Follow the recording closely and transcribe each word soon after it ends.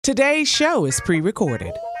Today's show is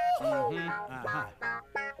pre-recorded. Y'all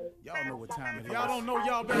know what time it is. Y'all don't know,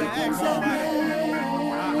 y'all better ask somebody.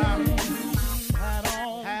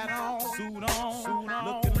 Hat on, suit on,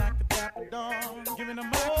 looking like the Dapper Dawn, giving them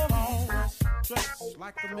microphone, dressed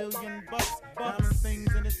like $1 million, diamond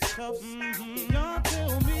things in its cuffs. Y'all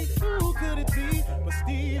tell me who could it be but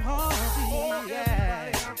Steve Harvey? Everybody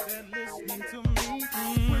out there listening to me,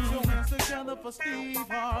 put your hands together for Steve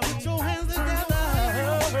Harvey. Put your hands together.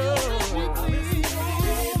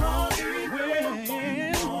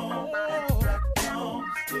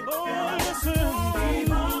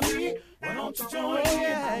 Why don't you join me?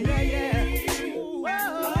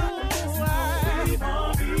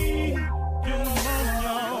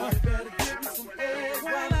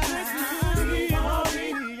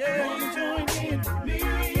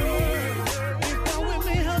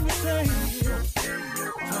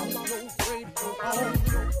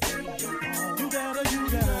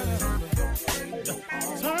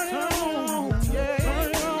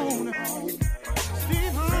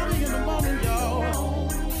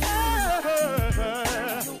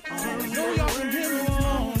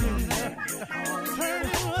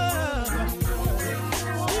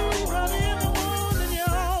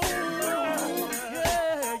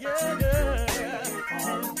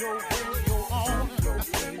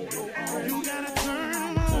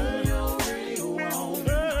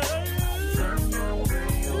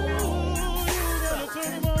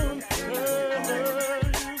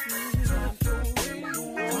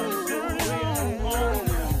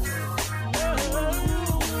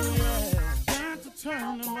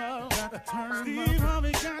 Turn them out.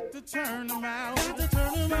 Got to turn them out.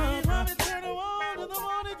 Probably turn them on in the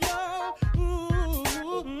morning, y'all.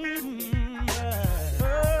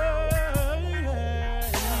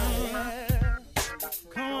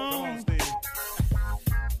 Come on, Steve.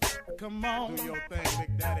 Come on. Do your thing,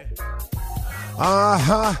 Big Daddy.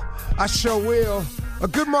 I sure will.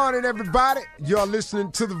 Good morning, everybody. You're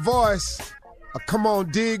listening to The Voice. Come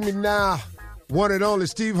on, dig me now. One and only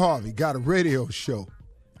Steve Harvey got a radio show.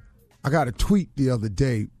 I got a tweet the other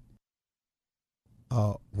day.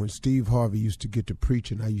 When Steve Harvey used to get to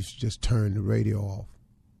preaching, I used to just turn the radio off.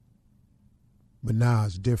 But now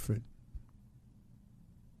it's different.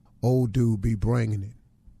 Old dude be bringing it.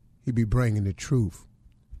 He be bringing the truth.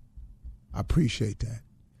 I appreciate that.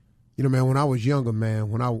 You know, man, when I was younger, man,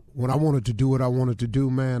 when I wanted to do what I wanted to do,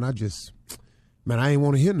 man, I ain't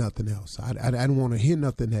want to hear nothing else. I didn't want to hear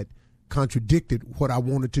nothing that contradicted what I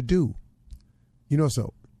wanted to do. You know,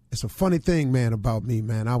 so it's a funny thing, man, about me,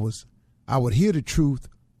 man. I would hear the truth.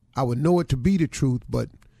 I would know it to be the truth, but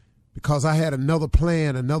because I had another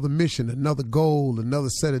plan, another mission, another goal, another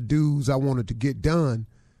set of dues I wanted to get done,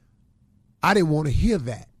 I didn't want to hear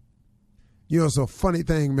that. You know, it's a funny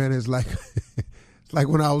thing, man. It's like it's like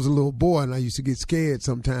when I was a little boy and I used to get scared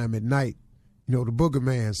sometime at night, you know, the booger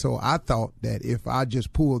man. So I thought that if I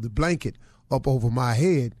just pulled the blanket up over my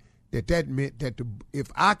head, that meant that if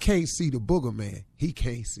I can't see the booger man, he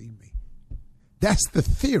can't see me. That's the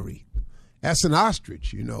theory. That's an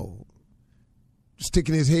ostrich, you know,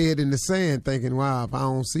 sticking his head in the sand thinking, wow, if I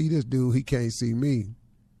don't see this dude, he can't see me.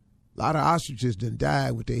 A lot of ostriches done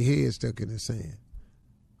died with their head stuck in the sand.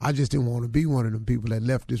 I just didn't want to be one of them people that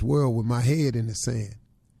left this world with my head in the sand.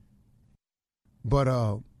 But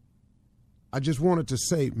I just wanted to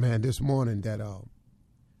say, man, this morning that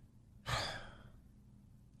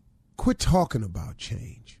quit talking about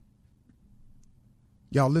change.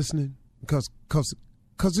 Y'all listening? Because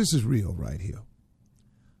this is real right here.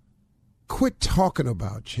 Quit talking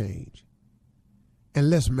about change and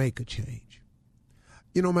let's make a change.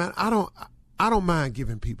 You know, man, I don't mind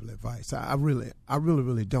giving people advice. I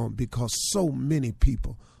really don't, because so many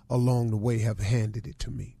people along the way have handed it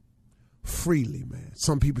to me freely, man.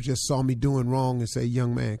 Some people just saw me doing wrong and say,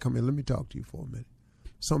 young man, come here, let me talk to you for a minute.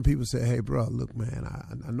 Some people say, hey, bro, look, man,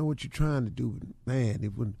 I know what you're trying to do, but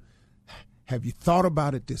man, have you thought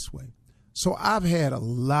about it this way? So I've had a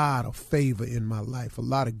lot of favor in my life, a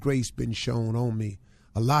lot of grace been shown on me,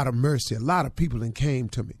 a lot of mercy, a lot of people that came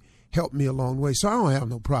to me, helped me along the way. So I don't have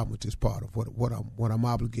no problem with this part of what I'm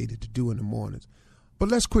obligated to do in the mornings. But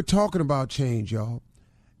let's quit talking about change, y'all,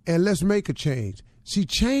 and let's make a change. See,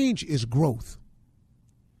 change is growth,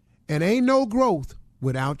 and ain't no growth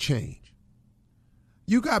without change.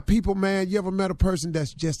 You got people, man, you ever met a person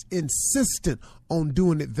that's just insistent on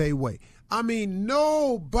doing it their way? I mean,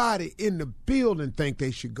 nobody in the building think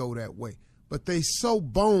they should go that way, but they so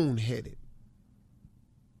boneheaded.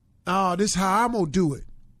 Oh, this how I'm going to do it.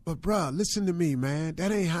 But, bruh, listen to me, man.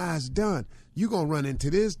 That ain't how it's done. You going to run into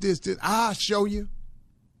this. I'll show you.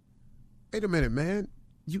 Wait a minute, man.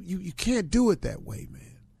 You can't do it that way,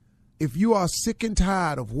 man. If you are sick and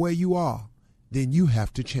tired of where you are, then you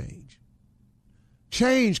have to change.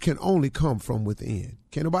 Change can only come from within.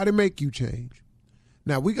 Can't nobody make you change.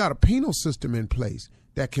 Now, we got a penal system in place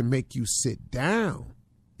that can make you sit down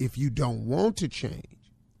if you don't want to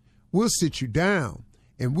change. We'll sit you down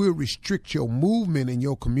and we'll restrict your movement and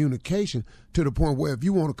your communication to the point where if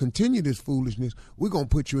you want to continue this foolishness, we're going to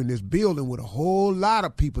put you in this building with a whole lot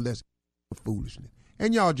of people that's foolishness.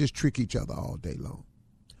 And y'all just trick each other all day long.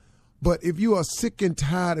 But if you are sick and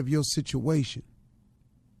tired of your situation,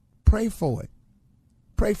 pray for it.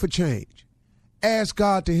 Pray for change. Ask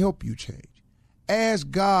God to help you change. Ask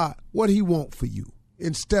God what he wants for you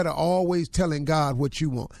instead of always telling God what you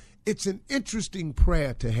want. It's an interesting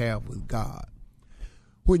prayer to have with God.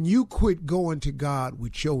 When you quit going to God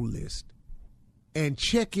with your list and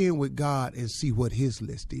check in with God and see what his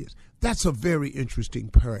list is, that's a very interesting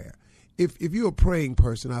prayer. If you're a praying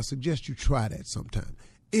person, I suggest you try that sometime.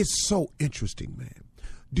 It's so interesting, man.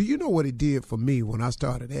 Do you know what it did for me when I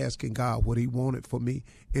started asking God what he wanted for me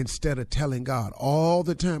instead of telling God all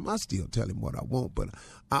the time? I still tell him what I want, but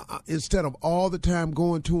instead of all the time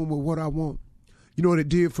going to him with what I want, you know what it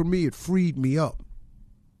did for me? It freed me up.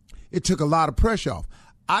 It took a lot of pressure off.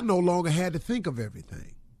 I no longer had to think of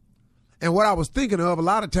everything. And what I was thinking of a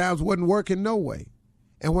lot of times wasn't working no way.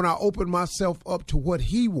 And when I opened myself up to what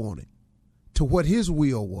he wanted, to what his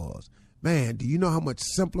will was, man, do you know how much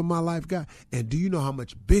simpler my life got? And do you know how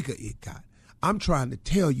much bigger it got? I'm trying to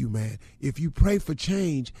tell you, man, if you pray for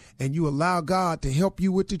change and you allow God to help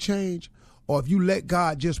you with the change, or if you let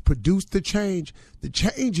God just produce the change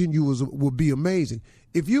in you will be amazing.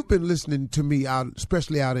 If you've been listening to me,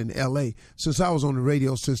 especially out in L.A., since I was on the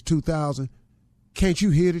radio since 2000, can't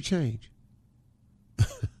you hear the change?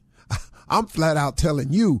 I'm flat out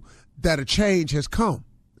telling you that a change has come.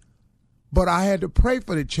 But I had to pray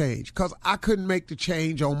for the change because I couldn't make the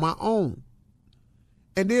change on my own.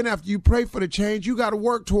 And then after you pray for the change, you got to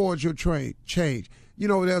work towards your change. You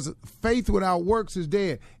know, there's faith without works is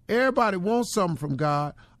dead. Everybody wants something from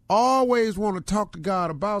God, always want to talk to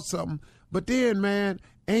God about something, but then, man,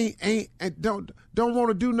 don't want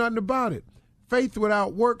to do nothing about it. Faith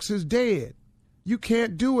without works is dead. You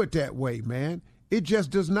can't do it that way, man. It just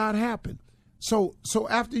does not happen. So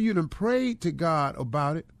after you done prayed to God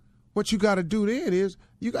about it, what you got to do then is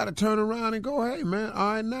you got to turn around and go, hey, man,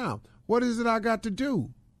 all right, now, what is it I got to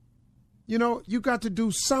do? You know, you got to do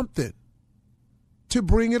something to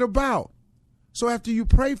bring it about. So after you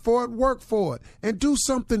pray for it, work for it and do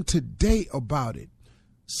something today about it.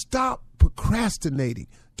 Stop procrastinating.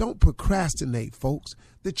 Don't procrastinate, folks.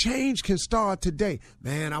 The change can start today.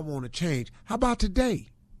 Man, I want to change. How about today?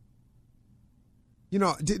 You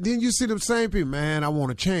know, then you see the same people, man, I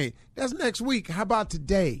want to change. That's next week. How about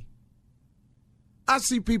today? I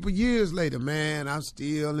see people years later, man, I'm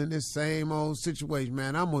still in this same old situation,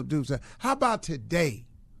 man. I'm going to do something. How about today?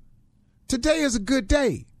 Today is a good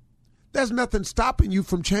day. There's nothing stopping you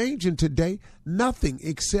from changing today. Nothing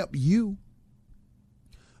except you.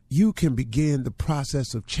 You can begin the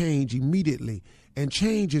process of change immediately. And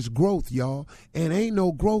change is growth, y'all. And ain't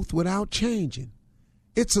no growth without changing.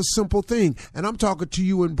 It's a simple thing. And I'm talking to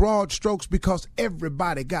you in broad strokes because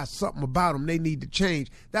everybody got something about them they need to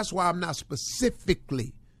change. That's why I'm not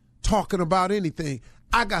specifically talking about anything.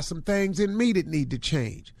 I got some things in me that need to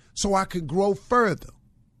change so I can grow further.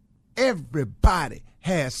 Everybody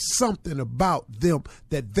has something about them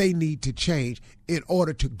that they need to change in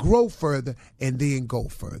order to grow further and then go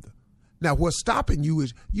further. Now, what's stopping you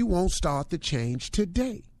is you won't start the change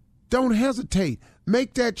today. Don't hesitate.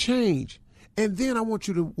 Make that change. And then I want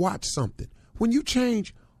you to watch something. When you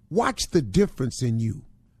change, watch the difference in you.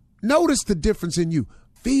 Notice the difference in you.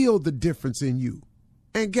 Feel the difference in you.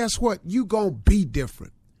 And guess what? You gonna be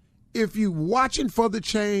different. If you watching for the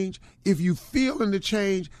change, if you feeling the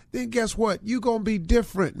change, then guess what? You gonna be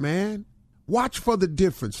different, man. Watch for the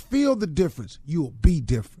difference. Feel the difference. You'll be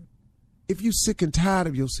different. If you sick and tired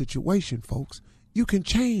of your situation, folks, you can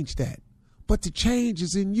change that. But the change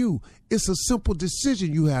is in you. It's a simple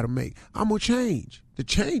decision you have to make. I'm going to change. The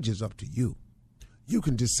change is up to you. You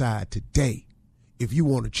can decide today if you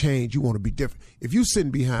want to change, you want to be different. If you're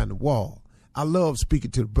sitting behind the wall, I love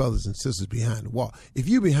speaking to the brothers and sisters behind the wall. If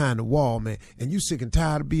you're behind the wall, man, and you sick and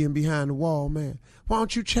tired of being behind the wall, man, why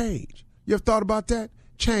don't you change? You ever thought about that?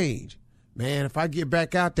 Change. Man, if I get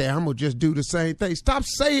back out there, I'm going to just do the same thing. Stop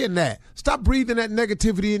saying that. Stop breathing that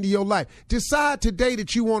negativity into your life. Decide today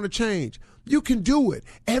that you want to change. You can do it.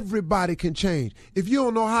 Everybody can change. If you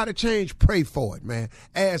don't know how to change, pray for it, man.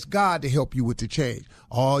 Ask God to help you with the change.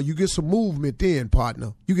 Oh, you get some movement then,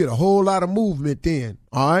 partner. You get a whole lot of movement then.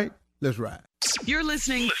 All right? Let's ride. You're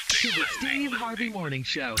listening to the Steve Harvey Morning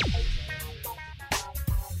Show.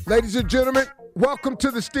 Ladies and gentlemen, welcome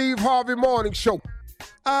to the Steve Harvey Morning Show.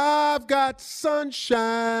 I've got sunshine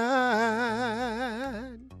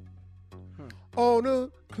on a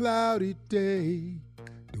cloudy day.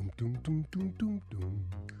 Doom, doom, doom, doom, doom, doom,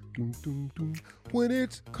 doom, doom, doom. When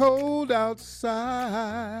it's cold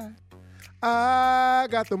outside, I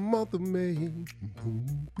got the month of May.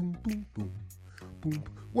 Boom, boom, boom, boom, boom.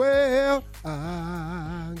 Well,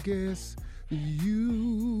 I guess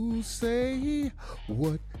you say,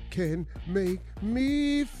 what can make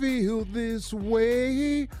me feel this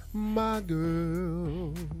way, my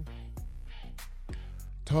girl?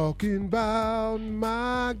 Talking about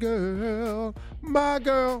my girl, my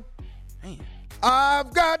girl. Man.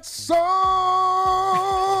 I've got soul.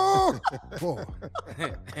 Boy.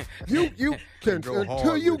 You can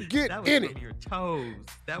until you get in it. That was from your toes.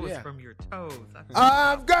 That was from your toes.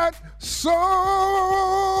 I've got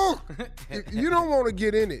soul. You don't want to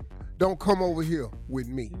get in it. Don't come over here with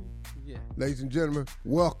me. Yeah. Ladies and gentlemen,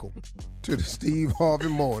 welcome to the Steve Harvey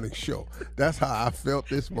Morning Show. That's how I felt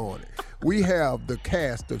this morning. We have the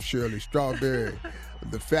cast of Shirley Strawberry,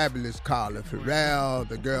 the fabulous Carla Farrell,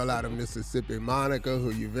 the girl out of Mississippi, Monica, who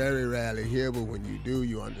you very rarely hear, but when you do,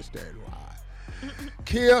 you understand why.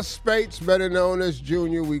 Kia Spates, better known as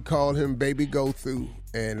Junior, we call him Baby Go Through.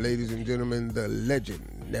 And ladies and gentlemen, the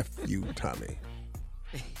legend, Nephew Tommy.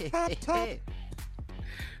 Pop top.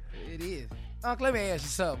 It is. Uncle, let me ask you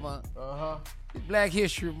something, Unc. It's Black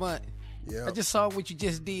History Month. Yeah. I just saw what you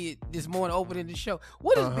just did this morning opening the show.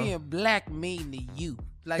 What does being black mean to you?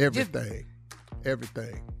 Like everything.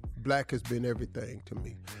 Everything. Black has been everything to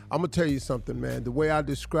me. I'm going to tell you something, man. The way I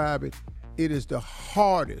describe it, it is the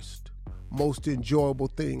hardest, most enjoyable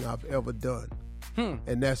thing I've ever done.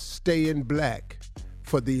 And that's staying black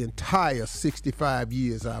for the entire 65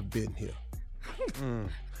 years I've been here.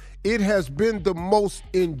 It has been the most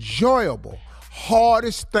enjoyable,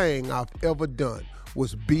 hardest thing I've ever done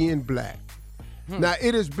was being black. Now,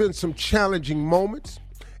 it has been some challenging moments.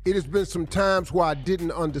 It has been some times where I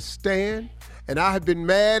didn't understand, and I have been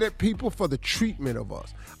mad at people for the treatment of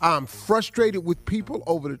us. I'm frustrated with people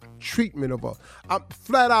over the treatment of us. I'm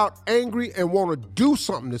flat out angry and want to do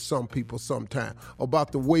something to some people sometime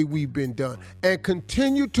about the way we've been done and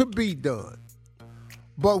continue to be done.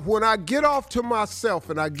 But when I get off to myself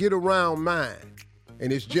and I get around mine,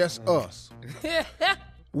 and it's just us,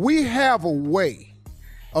 we have a way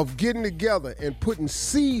of getting together and putting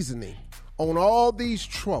seasoning on all these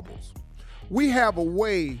troubles. We have a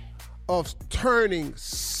way of turning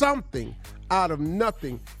something out of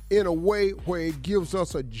nothing in a way where it gives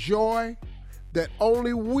us a joy that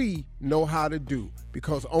only we know how to do,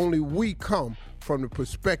 because only we come from the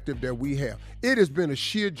perspective that we have. It has been a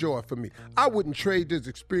sheer joy for me. I wouldn't trade this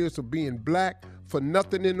experience of being black for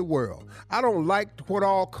nothing in the world. I don't like what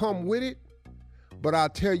all come with it, but I'll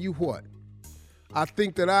tell you what, I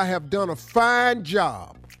think that I have done a fine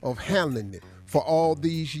job of handling it for all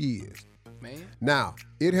these years. Man. Now,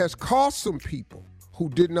 it has cost some people who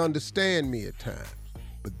didn't understand me at times,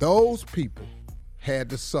 but those people had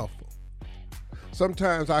to suffer.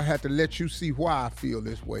 Sometimes I had to let you see why I feel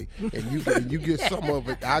this way, and you get some of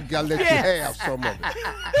it. I gotta let you have some of it.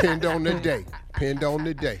 Depend on the day. Depend on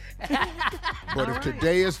the day. But if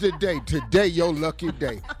today is the day, today your lucky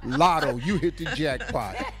day. Lotto, you hit the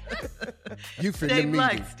jackpot. You finna Stay meet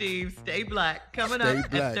black, him. Steve. Stay black. Coming Stay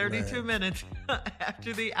up black, at 32 man. minutes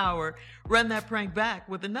after the hour. Run that prank back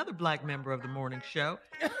with another black member of the morning show,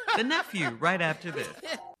 the nephew, right after this.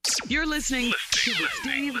 You're listening to the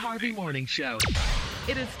Steve Harvey Morning Show.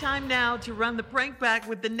 It is time now to run the prank back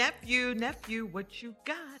with the nephew. Nephew, what you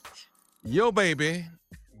got? Your baby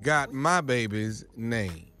got my baby's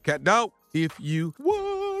name. Cat dog, if you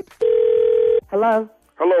would. Hello?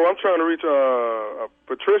 Hello, I'm trying to reach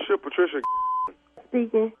Patricia.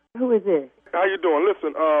 Speaking. Who is this? How you doing?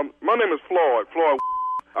 Listen, my name is Floyd.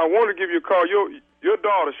 I wanted to give you a call. Your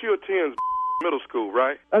daughter, she attends middle school,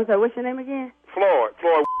 right? I'm sorry, what's your name again? Floyd.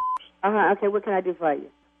 Okay, what can I do for you?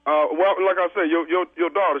 Well, like I said, your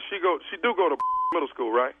daughter, she do go to middle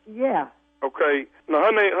school, right? Yeah. Okay. Now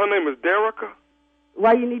her name is Derica.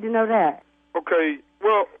 Why you need to know that? Okay.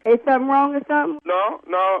 Well, is something wrong or something? No,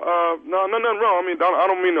 nothing wrong. I mean, I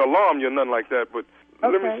don't mean to alarm you or nothing like that, but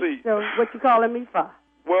okay, let me see. So what you calling me for?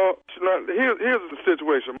 Well, here's the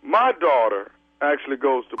situation. My daughter actually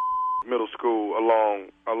goes to middle school along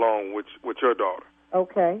with your daughter.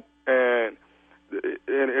 Okay. And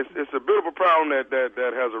it's a bit of a problem that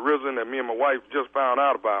has arisen that me and my wife just found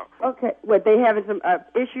out about. Okay. What, they having some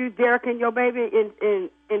issues, Derek and your baby, in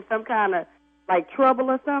some kind of like trouble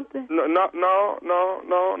or something? No,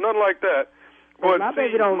 nothing like that. But my see,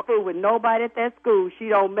 baby don't fool with nobody at that school. She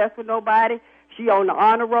don't mess with nobody. She on the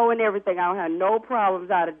honor roll and everything. I don't have no problems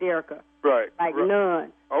out of Derica. Right. Like right.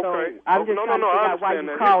 none. Okay. So I'm just trying to figure out why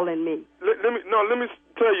you calling me. Let me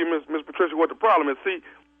tell you, Miss Patricia, what the problem is. See,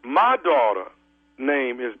 my daughter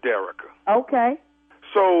name is Derica. Okay.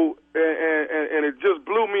 So, and it just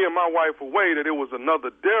blew me and my wife away that it was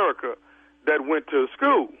another Derica that went to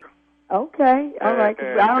school. Okay. All right.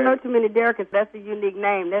 I don't know and- too many Dericas. That's a unique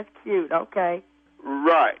name. That's cute. Okay.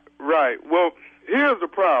 Right. Well, here's the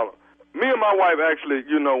problem. Me and my wife actually,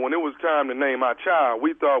 when it was time to name our child,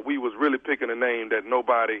 we thought we was really picking a name that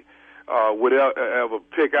nobody would ever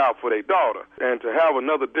pick out for their daughter. And to have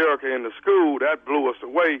another Derica in the school, that blew us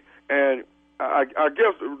away. And I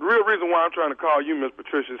guess the real reason why I'm trying to call you, Miss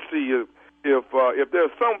Patricia, see if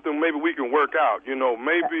there's something maybe we can work out.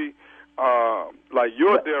 Maybe like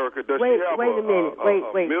your Derica, does she have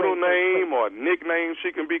a middle name or a nickname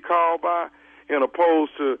she can be called by, in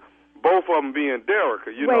opposed to both of them being Derica,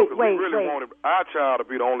 because we really wanted our child to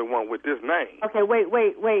be the only one with this name. Okay, wait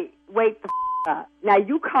the up. Now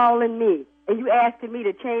you calling me and you asking me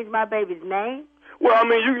to change my baby's name? Well, I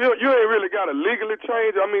mean, you ain't really got to legally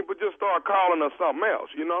change. I mean, but just start calling her something else,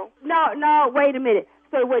 No, wait a minute.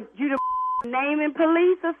 So what, you the naming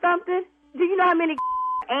police or something? Do you know how many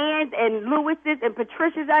Anns and Lewises and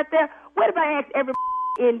Patricias out there? What if I asked every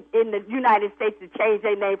in the United States to change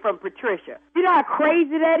their name from Patricia? You know how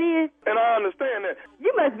crazy that is? And I understand that.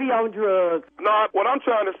 You must be on drugs. No, what I'm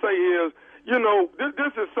trying to say is,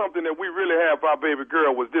 this is something that we really have for our baby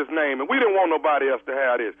girl was this name, and we didn't want nobody else to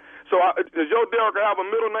have this. So does your Derica have a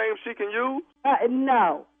middle name she can use?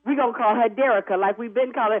 No. We're going to call her Derica like we've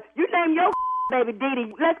been calling her. You name your baby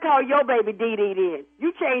Dee. Let's call your baby Dee then.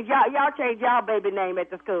 You change y'all change y'all baby name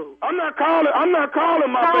at the school. I'm not calling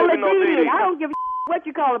my call baby no Dee. I don't give a what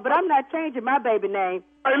you call it, but I'm not changing my baby name.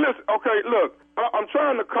 Hey, listen, okay, look, I'm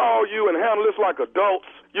trying to call you and handle this like adults,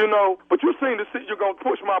 but you seem to see you're going to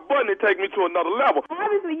push my button and take me to another level.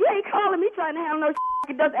 Obviously, you ain't calling me trying to handle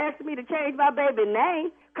no just asking me to change my baby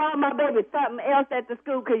name. Call my baby something else at the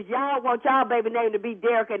school because y'all want y'all baby name to be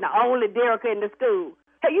Derica and the only Derica in the school.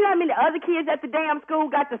 Hey, you know how many other kids at the damn school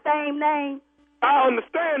got the same name? I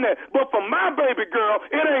understand that, but for my baby girl,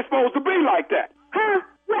 it ain't supposed to be like that. Huh?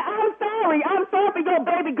 Well, I'm sorry. I'm sorry for your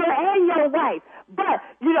baby girl and your wife. But,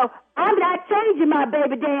 I'm not changing my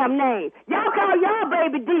baby damn name. Y'all call y'all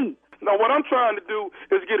baby D. No, what I'm trying to do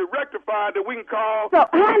is get it rectified that we can call. So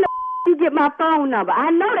how the you get my phone number? I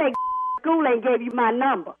know that school ain't gave you my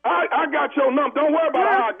number. I got your number. Don't worry about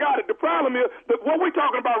how I got it. The problem is that what we're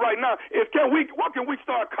talking about right now is what can we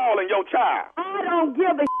start calling your child? I don't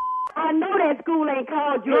give a I know that school ain't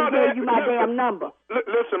called you and gave you my damn number.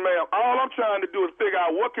 Listen, ma'am, all I'm trying to do is figure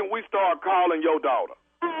out what can we start calling your daughter.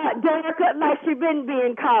 Derica, like she been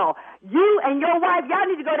being called. You and your wife, y'all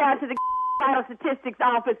need to go down to the vital statistics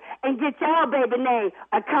office and get y'all baby name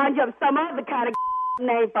or conjure up some other kind of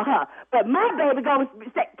name for her. But my baby gonna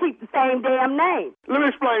keep the same damn name. Let me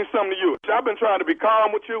explain something to you. I've been trying to be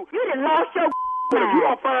calm with you. You done lost your But if you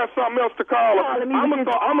don't find something else to call her, I'm gonna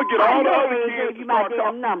get all the other kids to start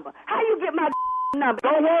calling. Number. How you get my number?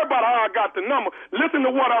 Don't worry about how I got the number. Listen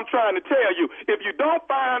to what I'm trying to tell you. If you don't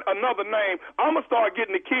find another name, I'm gonna start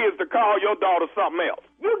getting the kids to call your daughter something else.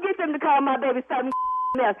 You get them to call my baby something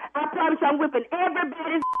else. I promise you I'm whipping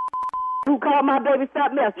everybody's who call my baby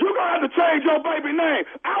something else. You're gonna have to change your baby name.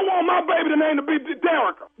 I want my baby name to be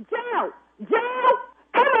Derica. Joe,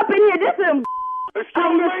 come up in here. This is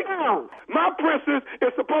excuse me? My princess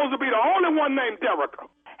is supposed to be the only one named Derica.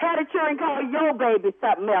 Had a children call your baby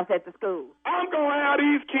something else at the school. I'm going to have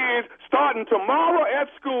these kids starting tomorrow at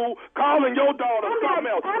school calling your daughter something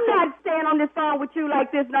else. I'm not staying on this phone with you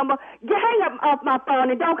like this number. Hang up off my phone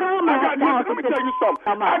and don't call me. Let me tell you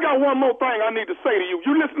something. I got one more thing I need to say to you.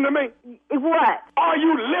 You listen to me? What? Are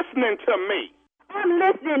you listening to me? I'm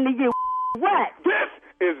listening to you. What? This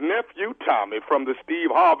is Nephew Tommy from the Steve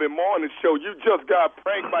Harvey Morning Show. You just got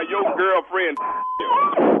pranked by your girlfriend.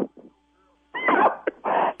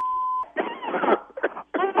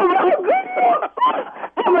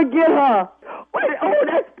 I'm gonna get her. Wait,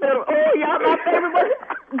 that's better. Oh, y'all my favorite one.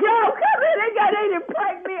 Joe, come in. They didn't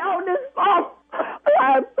prank me on this phone. Oh,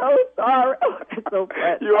 I'm so sorry. Oh, that's so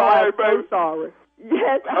bad. You all right, baby? I'm so sorry.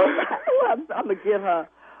 Yes, I'm gonna get her.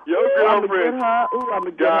 Your girlfriend I'm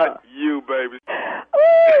gonna get her. You, baby.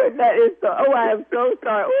 Oh, that is so. Oh, I am so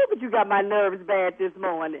sorry. Oh, but you got my nerves bad this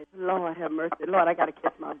morning. Lord have mercy. Lord, I gotta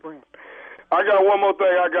catch my breath. I got one more thing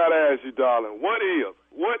I gotta ask you, darling. What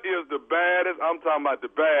is the baddest? I'm talking about the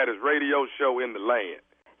baddest radio show in the land.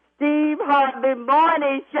 Steve Harvey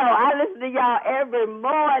Morning Show. I listen to y'all every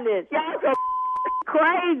morning. Y'all so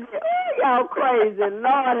crazy. Ooh, y'all crazy.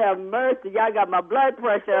 Lord have mercy. Y'all got my blood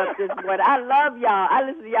pressure up this morning. I love y'all. I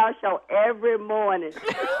listen to y'all show every morning.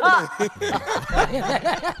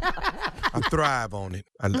 I thrive on it.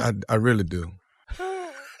 I really do.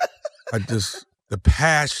 The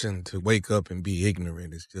passion to wake up and be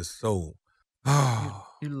ignorant is just so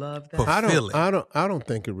You love that? fulfilling. I don't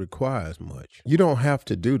think it requires much. You don't have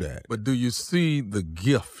to do that. But do you see the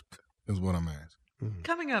gift is what I'm asking.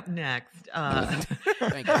 Coming up next,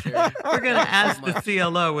 Thank you, Shirley. we're going to ask the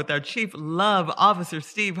CLO with our Chief Love Officer,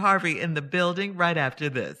 Steve Harvey, in the building right after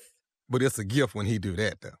this. But it's a gift when he do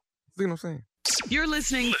that, though. See what I'm saying? You're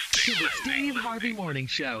listening to the Steve Harvey Morning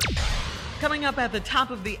Show. Coming up at the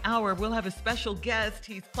top of the hour, we'll have a special guest.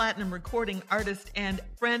 He's platinum recording artist and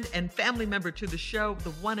friend and family member to the show,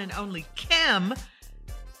 the one and only Kim.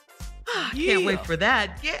 Can't wait for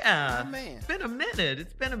that. Yeah. Oh, man. It's been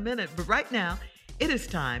a minute. But right now, it is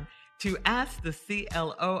time to ask the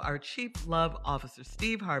CLO, our Chief Love Officer,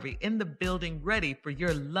 Steve Harvey, in the building, ready for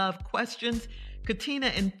your love questions. Katina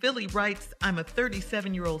in Philly writes, I'm a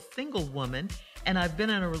 37-year-old single woman, and I've been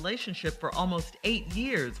in a relationship for almost 8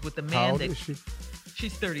 years with a man How old that... is she?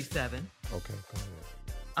 She's 37. Okay, go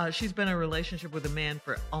ahead. She's been in a relationship with a man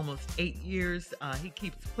for almost 8 years. He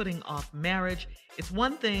keeps putting off marriage. It's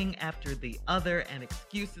one thing after the other and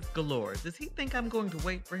excuses galore. Does he think I'm going to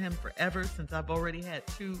wait for him forever since I've already had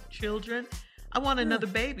 2 children? I want another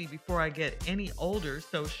baby before I get any older,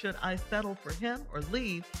 so should I settle for him or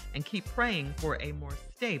leave and keep praying for a more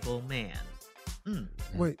stable man?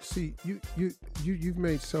 Wait, see, you've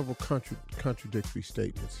made several contradictory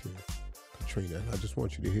statements here, Katrina, and I just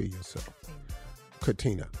want you to hear yourself.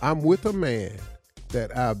 Katina, I'm with a man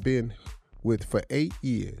that I've been with for 8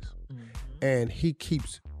 years, and he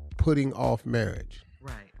keeps putting off marriage.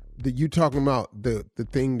 Right. You talking about the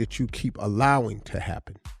thing that you keep allowing to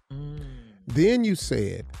happen. Then you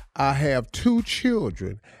said, I have 2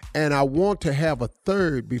 children, and I want to have a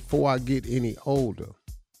third before I get any older.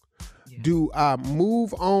 Yeah. Do I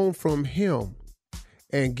move on from him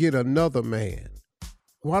and get another man?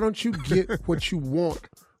 Why don't you get what you want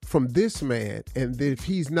from this man, and then if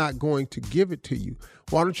he's not going to give it to you,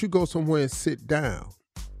 why don't you go somewhere and sit down?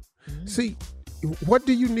 See, what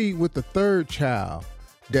do you need with the third child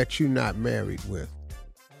that you're not married with?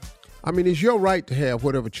 I mean, it's your right to have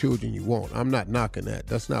whatever children you want. I'm not knocking that.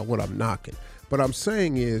 That's not what I'm knocking. But I'm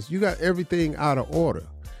saying is you got everything out of order.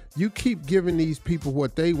 You keep giving these people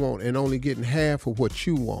what they want and only getting half of what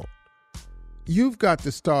you want. You've got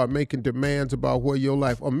to start making demands about where your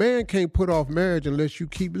life. A man can't put off marriage unless you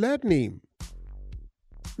keep letting him.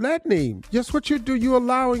 Letting him. Just what you do. You're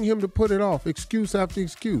allowing him to put it off, excuse after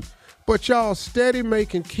excuse. But y'all steady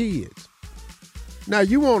making kids. Now,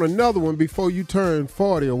 you want another one before you turn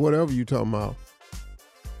 40 or whatever you talking about.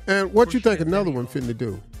 And what you think another one finna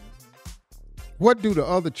do? What do the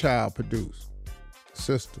other child produce?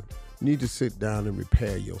 Sister, you need to sit down and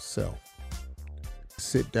repair yourself.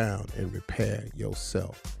 Sit down and repair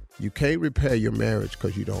yourself. You can't repair your marriage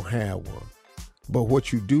because you don't have one. But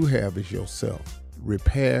what you do have is yourself.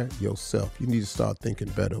 Repair yourself. You need to start thinking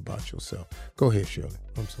better about yourself. Go ahead, Shirley.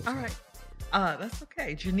 I'm so sorry. All right. That's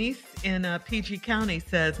okay. Janice in PG County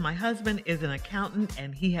says, my husband is an accountant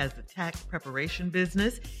and he has a tax preparation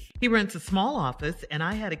business. He rents a small office and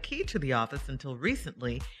I had a key to the office until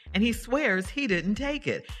recently and he swears he didn't take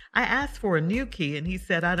it. I asked for a new key and he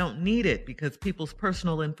said I don't need it because people's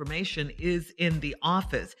personal information is in the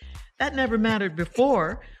office. That never mattered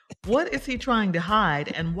before. What is he trying to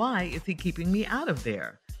hide and why is he keeping me out of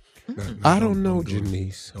there? I don't know,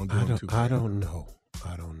 Janice. I don't know.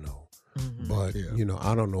 But, you know,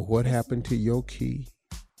 I don't know what happened to your key.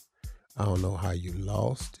 I don't know how you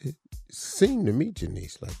lost it. It seemed to me,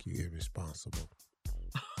 Janice, like you irresponsible.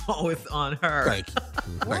 Oh, it's on her. Thank you.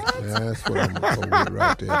 That's what I'm going to go with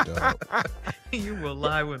right there, dog. You will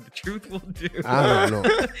lie when the truth will do. I don't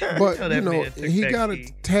know. But, that you know, man took he that got key.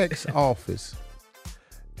 a tax office.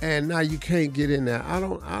 And now you can't get in there. I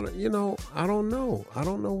don't know. I don't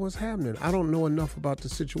know what's happening. I don't know enough about the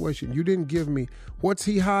situation. You didn't give me, what's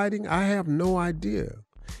he hiding? I have no idea.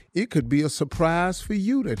 It could be a surprise for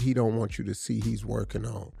you that he don't want you to see he's working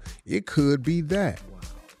on. It could be that. Wow.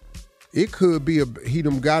 It could be he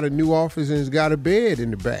done got a new office and has got a bed in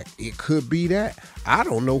the back. It could be that. I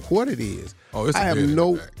don't know what it is. Oh, it's a bed in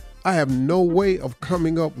the back. I have no way of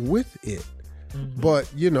coming up with it. But,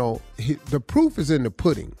 you know, the proof is in the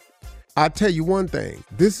pudding. I'll tell you one thing.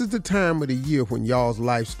 This is the time of the year when y'all's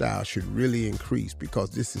lifestyle should really increase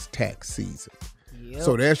because this is tax season. Yep.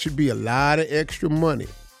 So there should be a lot of extra money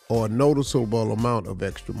or a noticeable amount of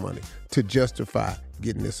extra money to justify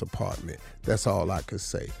getting this apartment. That's all I could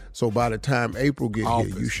say. So by the time April gets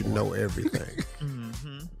here, you should know everything.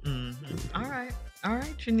 All right,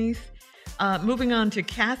 Janice. Moving on to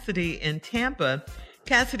Cassidy in Tampa.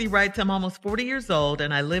 Cassidy writes, I'm almost 40 years old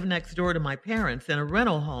and I live next door to my parents in a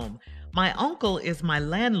rental home. My uncle is my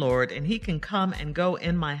landlord and he can come and go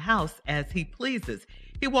in my house as he pleases.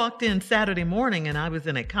 He walked in Saturday morning and I was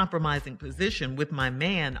in a compromising position with my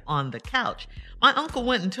man on the couch. My uncle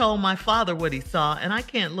went and told my father what he saw and I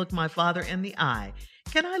can't look my father in the eye.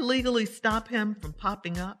 Can I legally stop him from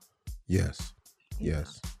popping up? Yes, you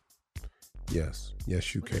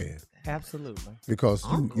can. Absolutely. Because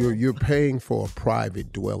you're paying for a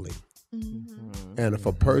private dwelling. Mm-hmm. And if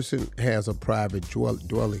a person has a private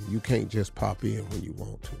dwelling, you can't just pop in when you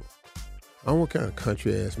want to. I don't know what kind of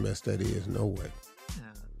country ass mess that is. No way.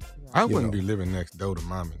 I wouldn't be living next door to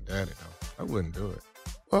mom and daddy, though. I wouldn't do it.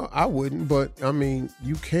 Well, I wouldn't, but I mean,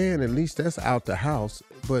 you can. At least that's out the house.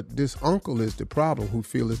 But this uncle is the problem, who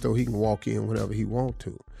feels as though he can walk in whenever he wants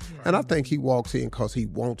to. Yeah. And I think he walks in because he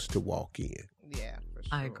wants to walk in. Yeah, for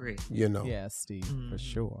sure. I agree. You know. Yeah, Steve, for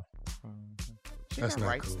sure. That's not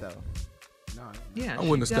rights, cool. Though. No. Yeah, I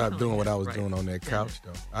wouldn't have stopped doing what I was doing on that couch,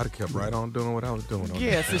 though. I'd have kept right on doing what I was doing on that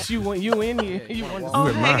couch. Since you in here. You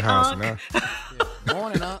in my house now.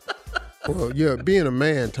 Morning up. Well, yeah, being a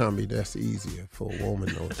man, Tommy, that's easier for a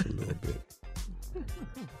woman, though, it's a little bit.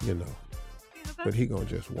 You know. But he gonna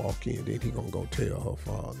just walk in, then he gonna go tell her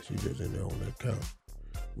father she just in there on that couch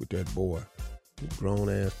with that boy. Grown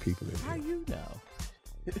ass people in here. How you know?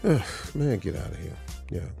 Man, get out of here.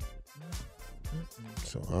 Yeah.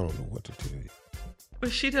 So I don't know what to tell you.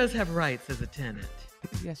 But she does have rights as a tenant.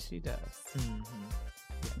 Yes, she does. Mm-hmm.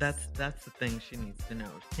 That's the thing she needs to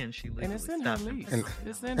know. Can she legally stop her lease?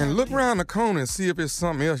 And look around the corner and see if it's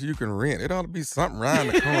something else you can rent. It ought to be something around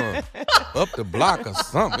the corner, up the block or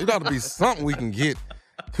something. It ought to be something we can get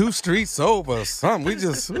 2 streets over or something. We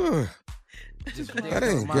just that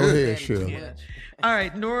ain't Go good. ahead, Shirley. All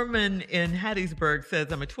right, Norman in Hattiesburg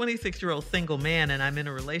says, I'm a 26-year-old single man and I'm in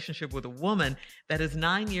a relationship with a woman that is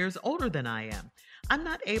 9 years older than I am. I'm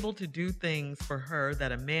not able to do things for her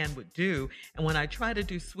that a man would do, and when I try to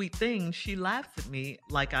do sweet things, she laughs at me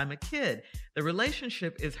like I'm a kid. The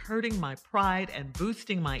relationship is hurting my pride and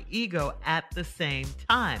boosting my ego at the same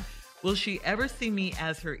time. Will she ever see me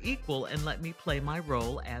as her equal and let me play my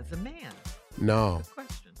role as a man? No. Good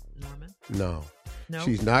question, Norman. No. No?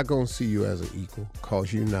 She's not going to see you as an equal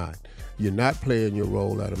because you're not. You're not playing your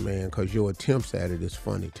role as a man because your attempts at it is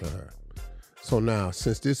funny to her. So now,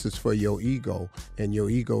 since this is for your ego and your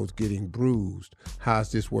ego's getting bruised, how's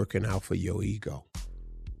this working out for your ego?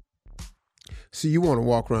 See, you want to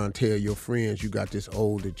walk around and tell your friends you got this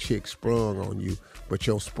older chick sprung on you, but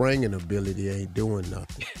your springing ability ain't doing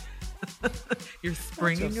nothing. Your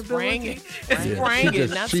springing ability?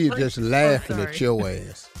 Yeah, she just laughing at your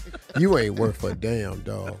ass. You ain't worth a damn,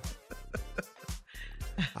 dog.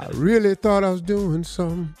 I really thought I was doing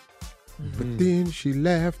something, but then she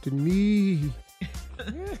laughed at me.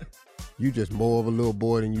 You just more of a little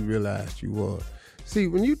boy than you realized you were. See,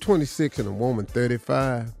 when you 26 and a woman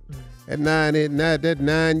 35, that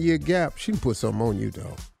 9-year gap, she can put something on you,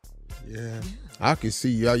 dog. Yeah. I can see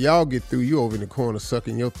y'all get through. You over in the corner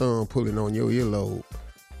sucking your thumb, pulling on your earlobe.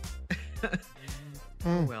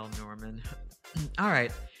 Well, Norman. All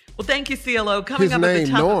right. Well, thank you, CLO. Coming His up at the name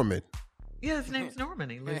top. Norman. Yeah, his name's Norman.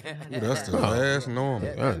 He lives in That's the last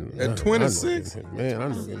Norman. At 26? Man, I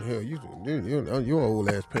know in hell. Your old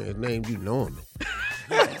ass parents named you Norman.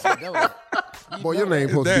 Boy, your name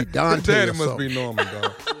supposed to be Dante His daddy or must something. be Norman,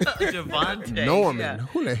 dog. Devontae. Norman. Yeah.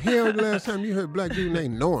 Who the hell last time you heard a black dude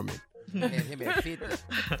named Norman?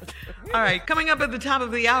 All right, coming up at the top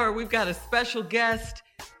of the hour, we've got a special guest.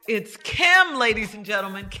 It's Kim, ladies and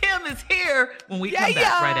gentlemen. Kim is here when we come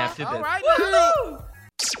back right after this. All right, woo!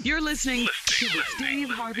 You're listening to the Steve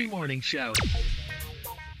Harvey Morning Show.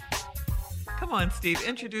 Come on, Steve.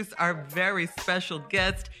 Introduce our very special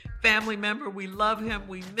guest, family member. We love him.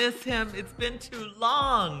 We miss him. It's been too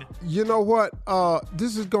long. You know what?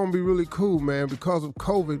 This is going to be really cool, man. Because of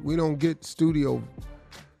COVID, we don't get studio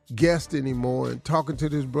guests anymore. And talking to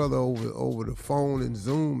this brother over the phone and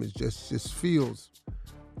Zoom is just feels...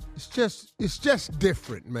 It's just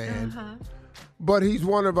different, man. Uh-huh. But he's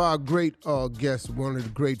one of our great guests, one of the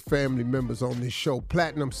great family members on this show.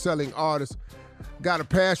 Platinum selling artist, got a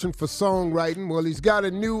passion for songwriting. Well, he's got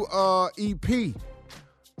a new EP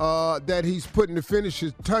that he's putting the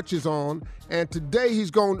finishing touches on, and today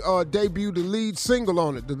he's going to debut the lead single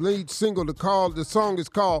on it. The lead single, the song is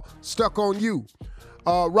called "Stuck on You."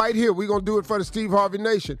 right here. We're going to do it for the Steve Harvey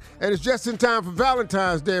Nation. And it's just in time for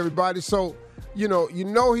Valentine's Day, everybody. So, he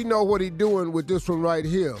know what he's doing with this one right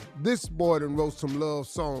here. This boy done wrote some love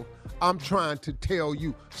song. I'm trying to tell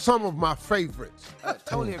you some of my favorites.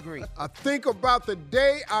 Totally agree. I think about the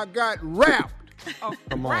day I got wrapped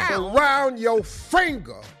Come on. around your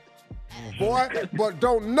finger. Boy, but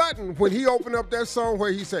don't nothing when he opened up that song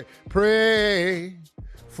where he said, pray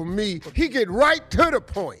for me. He get right to the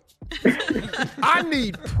point. I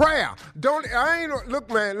need prayer.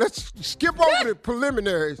 Look, man, let's skip over the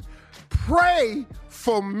preliminaries. Pray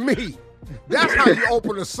for me. That's how you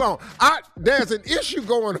open a song. There's an issue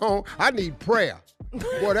going on. I need prayer.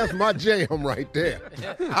 Boy, that's my jam right there.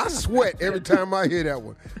 I sweat every time I hear that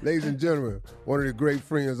one. Ladies and gentlemen, one of the great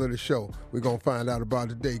friends of the show, we're going to find out about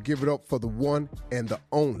today. Give it up for the one and the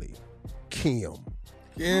only Kim.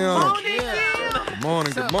 Good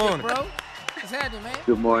morning, good morning. Bro? What's happening, man?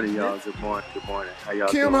 Good morning, y'all. Good morning. How y'all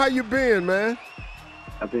Kim, doing? how you been, man?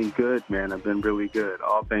 I've been good, man. I've been really good.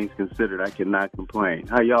 All things considered, I cannot complain.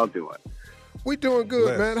 How y'all doing? We doing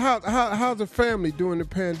good, Bless. man. How's the family during the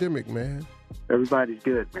pandemic, man? Everybody's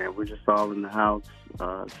good, man. We're just all in the house,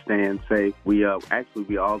 staying safe. We all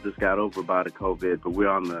just got over about the COVID, but we're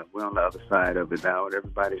on the other side of it now, and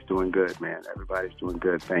everybody's doing good, man. Everybody's doing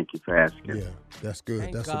good. Thank you for asking. Yeah, that's good.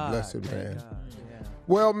 Thank That's God. a blessing, Thank man. God, yeah.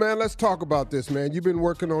 Well, man, let's talk about this, man. You've been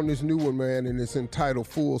working on this new one, man, and it's entitled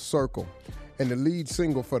Full Circle. And the lead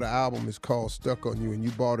single for the album is called Stuck on You, and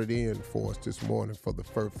you brought it in for us this morning for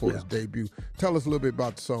its debut. Tell us a little bit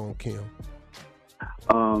about the song, Kim.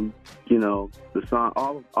 The song,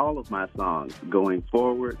 all of my songs going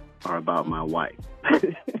forward are about my wife.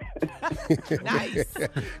 Nice.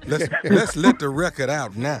 Let's let the record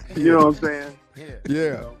out now. You know what I'm saying?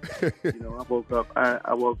 Yeah.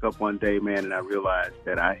 I woke up one day, man, and I realized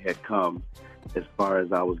that I had come as far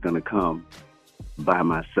as I was going to come by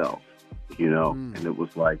myself, and it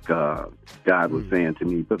was like God was saying to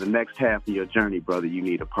me, for the next half of your journey, brother, you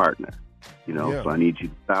need a partner, so I need you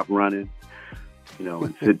to stop running,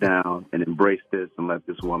 and sit down and embrace this and let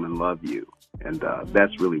this woman love you. And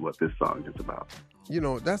that's really what this song is about.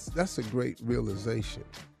 That's a great realization.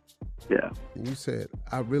 Yeah. And you said,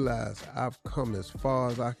 I realize I've come as far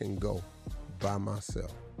as I can go by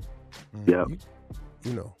myself. Yeah.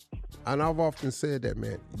 And I've often said that,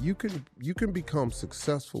 man, you can become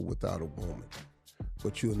successful without a woman,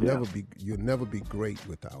 but you'll never be great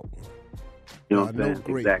without one. You know what I'm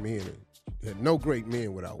saying? No great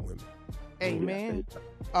men without women. Amen.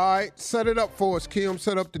 All right, set it up for us, Kim.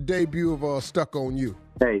 Set up the debut of Stuck on You.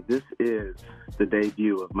 Hey, this is the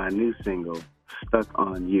debut of my new single, Stuck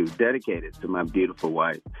on You, dedicated to my beautiful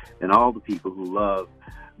wife and all the people who love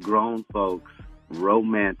grown folks,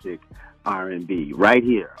 romantic R&B, right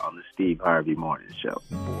here on the Steve Harvey Morning Show.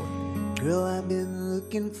 Girl, I've been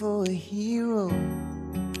looking for a hero,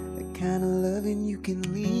 the kind of loving you can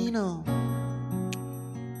lean on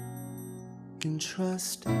and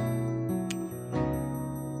trust.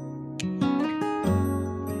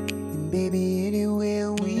 And baby,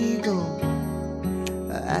 anywhere we go,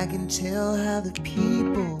 I can tell how the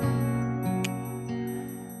people,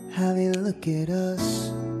 how they look at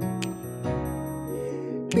us.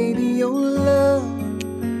 Baby, your love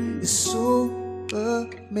is so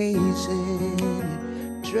amazing,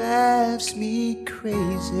 it drives me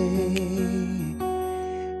crazy.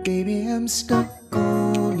 Baby, I'm stuck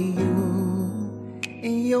on you,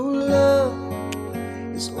 and your love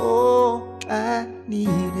is all I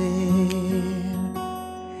needed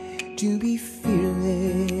to be fearless.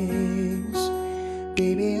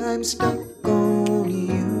 Baby, I'm stuck on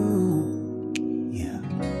you. Yeah,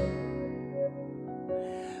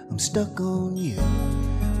 I'm stuck on you.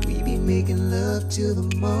 We be making love till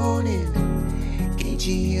the morning. Can't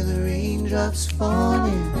you hear the raindrops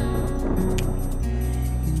falling?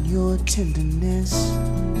 In your tenderness.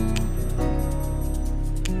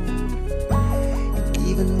 And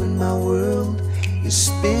even when my world is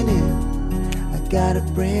spinning, I got a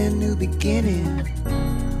brand new beginning.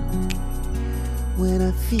 When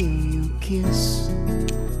I feel you kiss.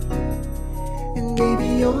 And baby,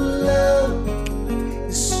 your love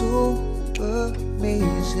is so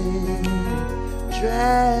amazing,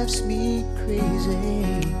 drives me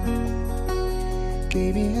crazy.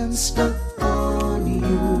 Baby, I'm stuck on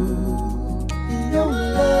you. Your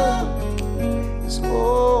love is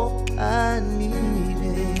all I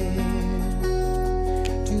needed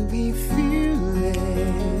to be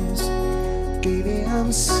fearless. Baby,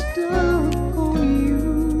 I'm stuck on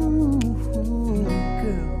you,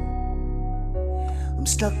 girl. I'm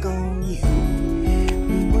stuck on you.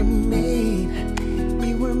 We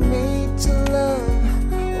were made to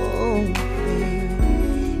love, oh baby.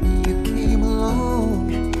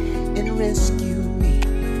 rescued me,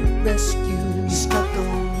 stuck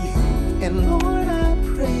on you. And Lord, I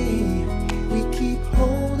pray we keep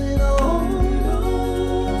holding on.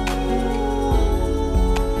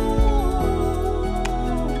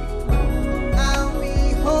 I'll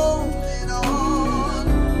be holding on.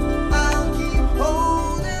 I'll keep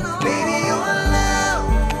holding on. Baby, your love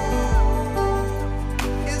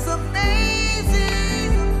is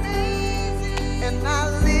amazing, and I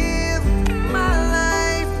live my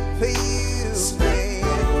life for you, babe.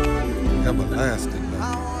 Everlasting.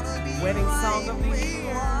 Wedding song of the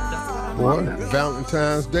year. Boy,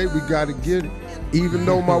 Valentine's Day, we got to get it. Even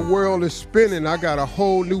though my world is spinning, I got a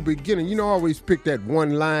whole new beginning. You know, I always pick that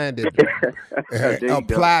one line that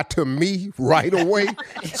apply to me right away.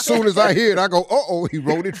 As soon as I hear it, I go, uh-oh, he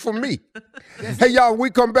wrote it for me. Hey, y'all, when we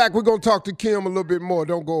come back, we're going to talk to Kim a little bit more.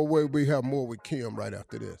 Don't go away. We have more with Kim right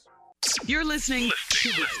after this. You're listening to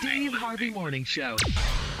the Steve Harvey Morning Show.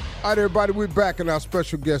 All right, everybody, we're back, and our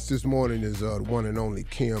special guest this morning is the one and only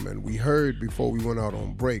Kim. And we heard before we went out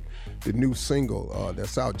on break the new single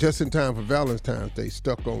that's out just in time for Valentine's Day,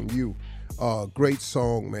 Stuck on You. Great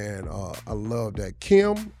song, man. I love that.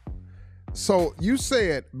 Kim, so you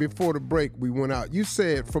said before the break we went out, you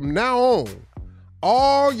said from now on,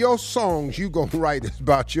 all your songs you going to write is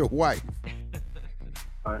about your wife.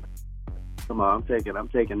 All right. Come on, I'm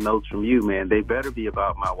taking notes from you, man. They better be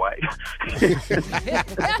about my wife.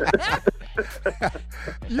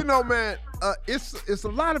 You know, man, it's a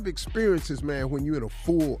lot of experiences, man, when you're in a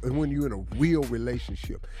real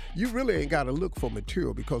relationship. You really ain't got to look for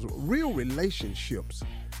material because real relationships,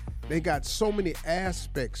 they got so many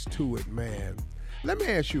aspects to it, man. Let me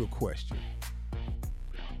ask you a question.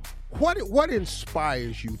 What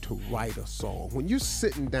inspires you to write a song? When you're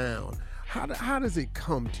sitting down, how does it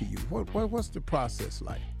come to you? What's the process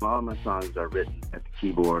like? All my songs are written at the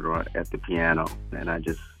keyboard or at the piano, and I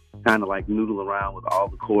just kind of like noodle around with all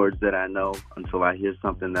the chords that I know until I hear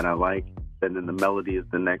something that I like, and then the melody is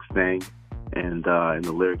the next thing, and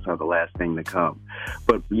the lyrics are the last thing to come.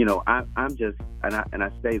 But you know, I'm just, and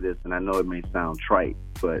I say this, and I know it may sound trite,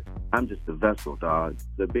 but I'm just a vessel, dog.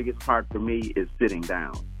 The biggest part for me is sitting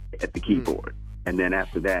down at the keyboard, and then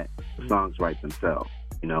after that, the songs write themselves.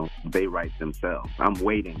 You know, they write themselves. I'm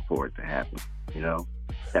waiting for it to happen. You know,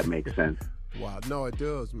 that makes sense. Wow, no, it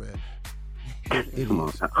does, man. It is.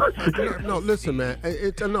 No, listen, man.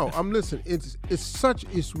 I'm listening.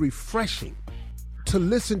 It's refreshing to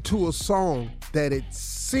listen to a song that it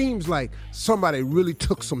seems like somebody really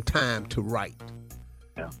took some time to write.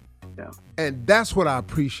 Yeah. And that's what I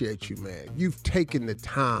appreciate you, man. You've taken the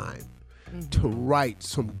time to write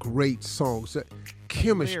some great songs.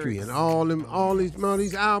 Chemistry and all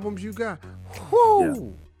these albums you got.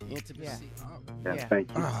 Whoo! Yeah. Intimacy. Yeah. Thank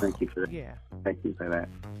you for that. Yeah. Thank you for that.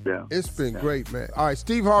 Yeah. It's been great, man. All right,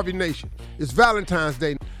 Steve Harvey Nation. It's Valentine's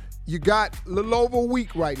Day. You got a little over a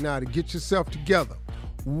week right now to get yourself together.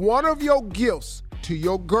 One of your gifts to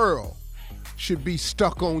your girl should be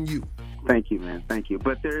Stuck on You. Thank you, man. Thank you.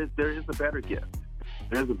 But there is a better gift.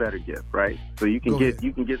 There's a better gift, right? So you can get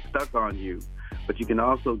Stuck on You, but you can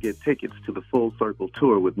also get tickets to the Full Circle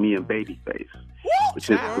tour with me and Babyface, which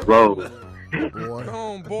is the road. Boy, Come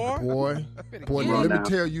on, boy. Now, let me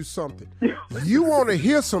tell you something. You want to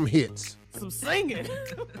hear some hits? Some singing.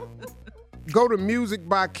 Go to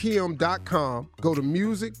musicbykim.com. Go to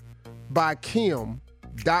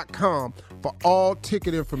musicbykim.com for all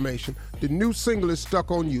ticket information. The new single is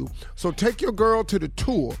Stuck on You. So take your girl to the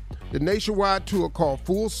tour, the nationwide tour called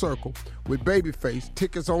Full Circle with Babyface.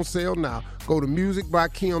 Tickets on sale now. Go to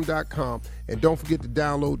musicbykim.com and don't forget to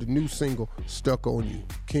download the new single Stuck on You.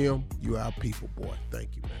 Kim, you our people, boy.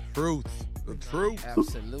 Thank you, man. The truth.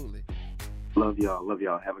 Absolutely. Love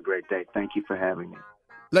y'all. Have a great day. Thank you for having me.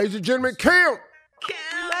 Ladies and gentlemen, Kim.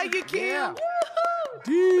 Like you, Kim.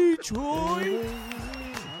 Detroit.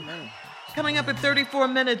 Coming up at 34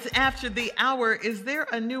 minutes after the hour, is there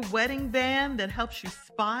a new wedding band that helps you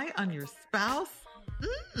spy on your spouse?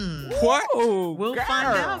 What? We'll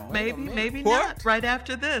find out. Maybe What? not. Right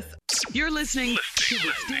after this. You're listening to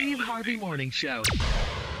the Steve Harvey Morning Show.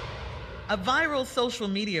 A viral social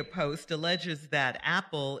media post alleges that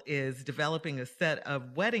Apple is developing a set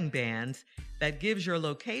of wedding bands that gives your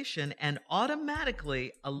location and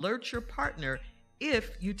automatically alerts your partner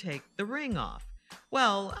if you take the ring off.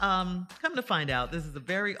 Well, come to find out, this is a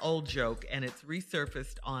very old joke and it's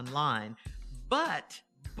resurfaced online. But,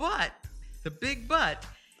 it's a big but,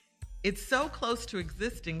 it's so close to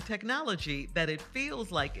existing technology that it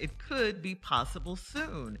feels like it could be possible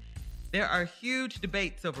soon. There are huge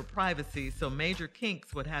debates over privacy, so major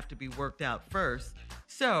kinks would have to be worked out first.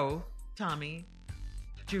 So, Tommy,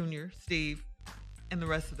 Junior, Steve, and the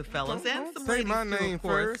rest of the fellas and some Say ladies my too, name of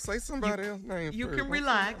course. first. Say somebody else's name You first. can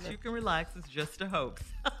relax. You can relax. It's just a hoax.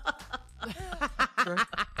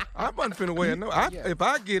 I wasn't finna wear no. If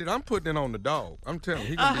I get it, I'm putting it on the dog. I'm telling you,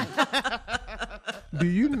 he gonna be. Do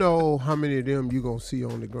you know how many of them you gonna see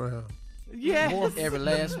on the ground? Yeah. Every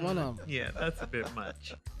last one of them. Yeah, that's a bit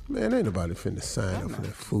much. Man, ain't nobody finna sign up for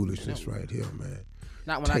that foolishness right here, man.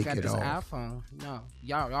 Not when Take I got it this off. iPhone. No,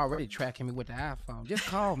 y'all already tracking me with the iPhone. Just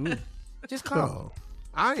call me. Just call. No,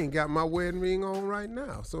 I ain't got my wedding ring on right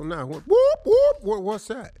now. So now, whoop, what's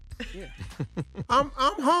that? Yeah. I'm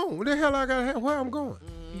home. What the hell I gotta have? Where I'm going?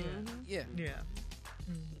 Yeah. Yeah.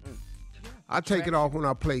 I take it off when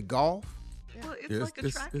I play golf. Well, it's Yes, like a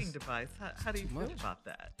this- tracking this- device. How do you feel about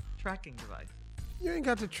that? Tracking device. You ain't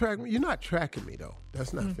got to track me. You're not tracking me though.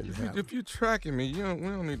 That's not finna happen. If you tracking me, we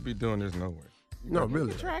don't need to be doing this nowhere. No,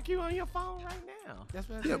 really. Track you on your phone right now. That's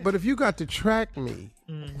what I Yeah, said. but if you got to track me,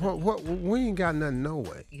 what we ain't got nothing no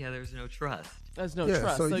way. Yeah, there's no trust. There's no Yeah,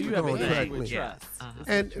 trust. so So you you have gonna an track issue with me. trust.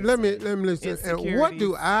 And let me listen. And what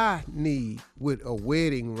do Insecurities. I need with a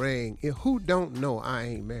wedding ring? And who don't know I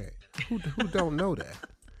ain't married? Who don't know that?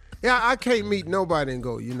 Yeah, I can't meet nobody and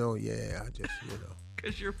go, I just,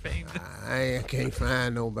 Because you're famous. I can't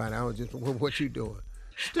find nobody. I was just, what you doing?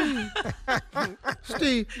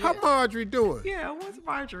 Steve, how Marjorie doing? Yeah, what's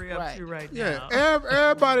Marjorie up to right Yeah, now?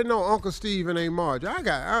 everybody know Uncle Steve and ain't Marjorie.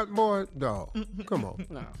 Boy, dog, come on.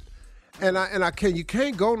 No. And you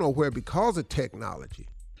can't go nowhere because of technology.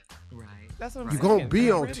 Right. That's what I'm You're saying. gonna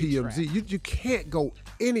be on Already tracked. TMZ. You can't go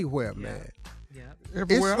anywhere, man. Yep.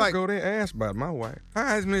 Everywhere It's I go, they ask about my wife.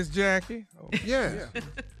 Hi, is Miss Jackie? Oh, Yeah.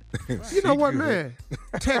 You she know what, good. man?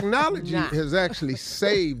 Technology has actually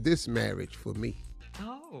saved this marriage for me.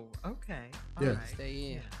 Oh, okay. All Yeah. right.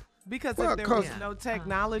 Stay in. Because Well, if there was 'cause- no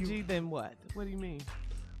technology, then what? What do you mean?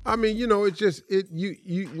 I mean, it's just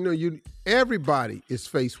everybody is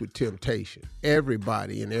faced with temptation.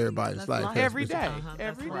 Everybody in everybody's That's life life. has Every been- day. Uh-huh,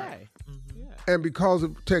 that's Every right. day. And because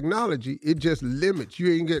of technology, it just limits.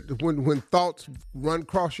 You ain't get when thoughts run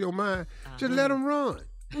across your mind, just let them run.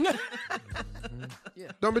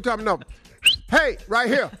 Don't be talking no. Hey, right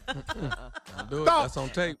here. Don't do it. Thoughts. That's on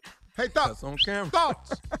tape. Hey, That's on camera.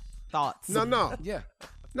 thoughts. Thoughts. No. Yeah.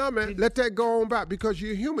 No, man. Let that go on by because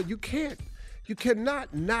you're human. You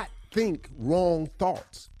cannot not think wrong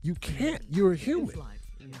thoughts. You can't. You're a human. Life.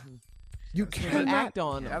 Yeah. You You cannot. act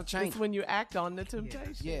on Gotta them. change. It's when you act on the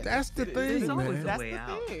temptation. Yeah. That's the There's thing, always man. a That's way the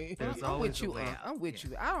out. thing. There's I'm always with a you. way out. I'm with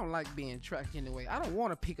you. I don't like being tracked anyway. I don't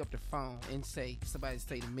want to pick up the phone and somebody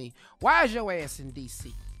say to me, "Why is your ass in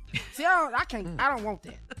D.C.?" See, I can't. I don't want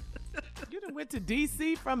that. You done went to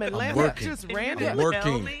D.C. from Atlanta. working. Just And ran you in. would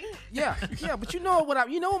tell working. me? Yeah. But you know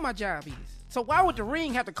what my job is. So why would the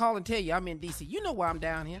ring have to call and tell you I'm in D.C.? You know why I'm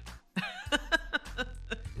down here.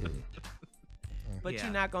 But Yeah.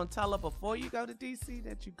 you're not going to tell her before you go to D.C.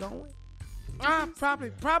 that you're going?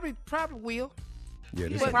 Probably will. Yeah,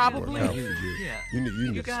 this But ain't probably- working out for you. Yeah. You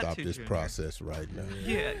need to got stop to, this Junior. process right now.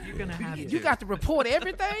 Yeah, you're gonna have to. You got to report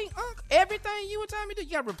everything, Unc. Everything you were telling me to.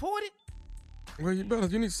 You got to report it. Well, you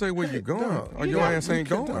need to say where you're going, dog, or you your got- ass you ain't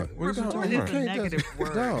can't going. talk. What is you Dog, talking you about? That's a can't negative just-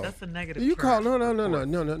 word. dog. That's a negative You call term.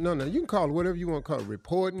 no. You can call it whatever you want to call it.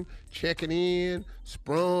 Reporting, checking in,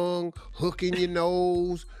 sprung, hooking your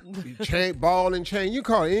nose, ball and chain. You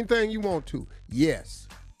call it anything you want to. Yes.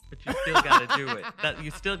 But you still got to do it.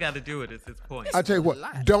 You still got to do it. Is his point. I tell you what,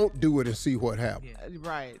 don't do it and see what happens. Yeah.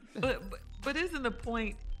 Right. But isn't the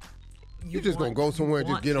point? You just gonna go somewhere and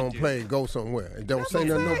just get on plane and go somewhere and don't say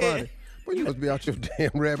nothing to nobody. Well, you must be out your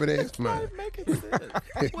damn rabbit ass mind. Making sense.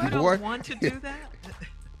 You Boy. don't want to do that.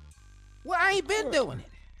 Well, I ain't been doing it.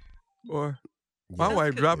 Boy, my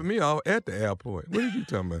wife dropping me off at the airport. What are you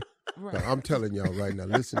talking about? No, I'm telling y'all right now,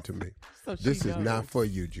 listen to me. So she This is knows. not for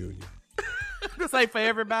you, Junior. This ain't for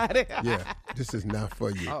everybody. Yeah, this is not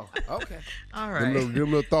for you. Oh, okay. All Them right.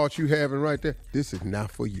 little thoughts you having right there, this is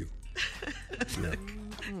not for you. Yeah.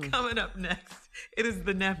 Coming up next, it is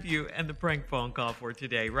the nephew and the prank phone call for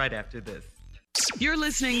today, right after this. You're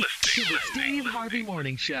listening to the Steve Harvey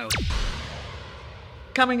Morning Show.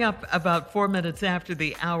 Coming up about 4 minutes after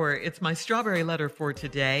the hour, it's my strawberry letter for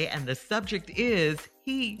today, and the subject is,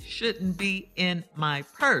 he shouldn't be in my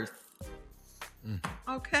purse.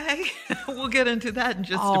 Okay, we'll get into that in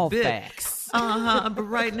just All a bit. facts. But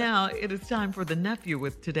right now, it is time for the nephew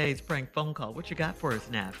with today's prank phone call. What you got for us,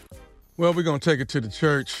 Neff? Well, we're going to take it to the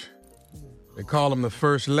church. They call him the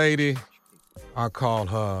first lady. I call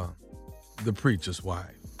her the preacher's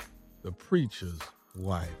wife. The preacher's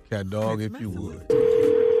wife. Cat dog, if you would.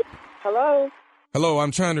 Hello, Hello,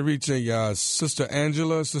 I'm trying to reach a Sister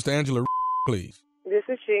Angela. Sister Angela, please. this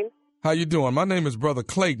is she. How you doing? My name is Brother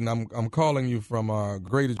Clayton. I'm calling you from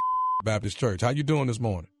Greater Baptist Church. How you doing this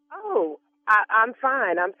morning? Oh, I'm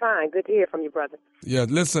fine. I'm fine. Good to hear from you, brother. Yeah,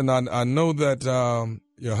 listen, I know that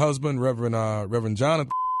your husband, Reverend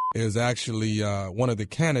Jonathan, is actually one of the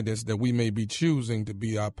candidates that we may be choosing to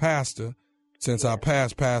be our pastor, since our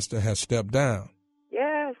past pastor has stepped down.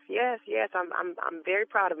 Yes. I'm very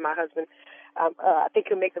proud of my husband. I think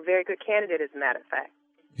he'll make a very good candidate, as a matter of fact.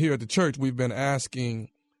 Here at the church, we've been asking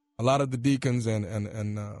a lot of the deacons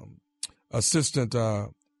and assistant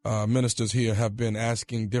ministers here have been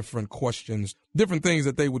asking different questions, different things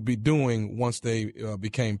that they would be doing once they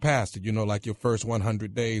became pastor. You know, like your first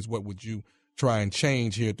 100 days, what would you try and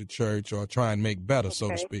change here at the church or try and make better,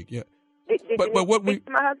 so to speak? Yeah. Did you need to speak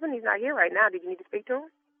to my husband? He's not here right now. Did you need to speak to him?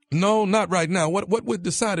 No, not right now. What we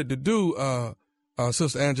decided to do,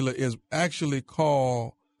 Sister Angela, is actually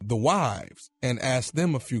call the wives and ask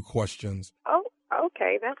them a few questions. Oh,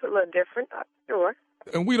 okay. That's a little different. Sure.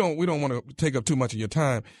 And we don't want to take up too much of your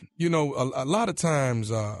time. You know, a lot of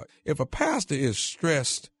times, if a pastor is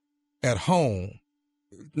stressed at home,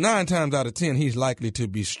 9 times out of 10, he's likely to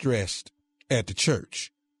be stressed at the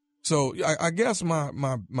church. So I guess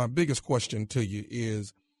my biggest question to you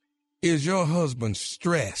is your husband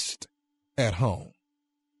stressed at home?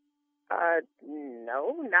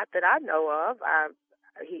 No, not that I know of.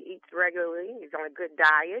 He eats regularly. He's on a good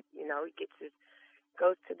diet. You know, he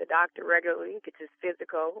goes to the doctor regularly, gets his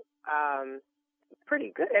physical.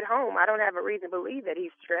 Pretty good at home. I don't have a reason to believe that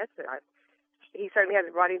he's stressed. He certainly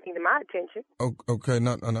hasn't brought anything to my attention. Okay,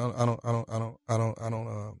 no,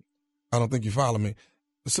 I don't think you follow me,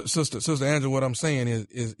 Sister Angela. What I'm saying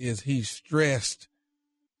is he stressed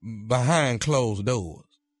behind closed doors?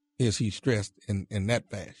 Is he stressed in that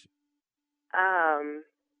fashion?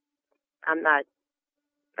 I'm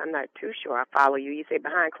not too sure I follow you. You say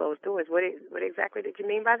behind closed doors. What exactly did you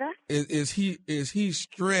mean by that? Is he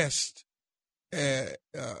stressed in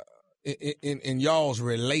y'all's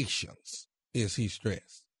relations? Is he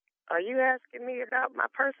stressed? Are you asking me about my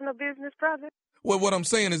personal business, brother? Well, what I'm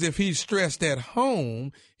saying is if he's stressed at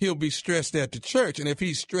home, he'll be stressed at the church. And if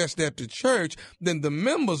he's stressed at the church, then the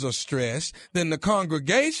members are stressed. Then the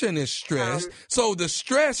congregation is stressed. So the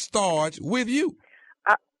stress starts with you.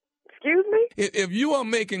 Excuse me? If you are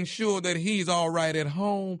making sure that he's all right at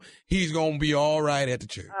home, he's going to be all right at the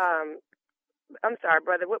church. I'm sorry,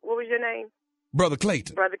 brother. What was your name? Brother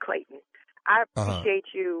Clayton. Brother Clayton. I appreciate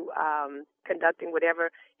you conducting whatever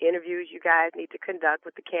interviews you guys need to conduct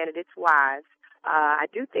with the candidates' wives. I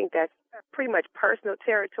do think that's pretty much personal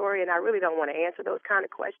territory, and I really don't want to answer those kind of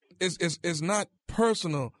questions. It's not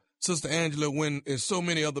personal, Sister Angela, when there's so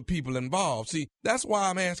many other people involved. See, that's why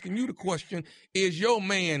I'm asking you the question, is your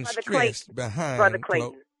man Brother stressed Clayton, behind Brother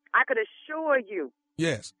Clayton, I could assure you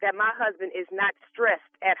that my husband is not stressed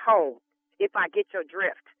at home, if I get your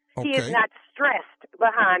drift. Okay. He is not stressed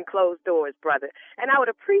behind closed doors, brother. And I would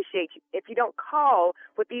appreciate you if you don't call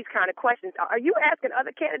with these kind of questions. Are you asking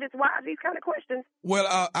other candidates why these kind of questions?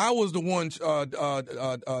 Well, I was the one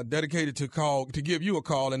dedicated to give you a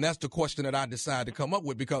call, and that's the question that I decided to come up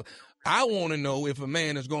with, because I want to know if a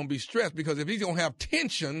man is going to be stressed, because if he's going to have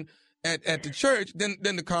tension at the church, then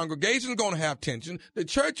the congregation is going to have tension, the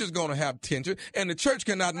church is going to have tension, and the church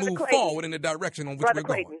cannot move forward in the direction on which we're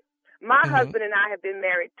going. My husband and I have been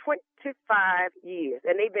married 25 years,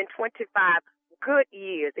 and they've been 25 good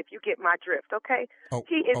years, if you get my drift, okay?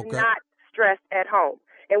 He is not stressed at home.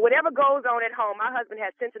 And whatever goes on at home, my husband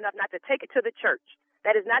has sense enough not to take it to the church.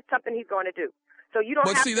 That is not something he's going to do. So you don't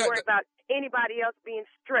have to worry about anybody else being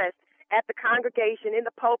stressed at the congregation, in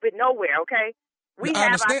the pulpit, nowhere, okay? We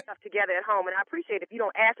have our stuff together at home, and I appreciate if you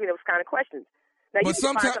don't ask me those kind of questions. Now, you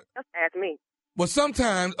can find something else to ask me. But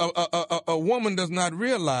sometimes a woman does not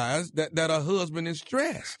realize that her husband is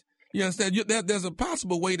stressed. You understand? There's a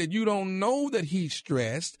possible way that you don't know that he's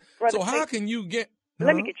stressed. Brother, so how can you get...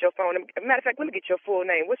 Let me get your phone. Matter of fact, let me get your full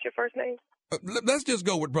name. What's your first name? Let's just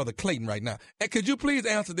go with Brother Clayton right now. And could you please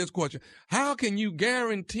answer this question? How can you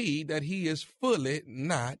guarantee that he is fully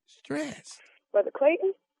not stressed? Brother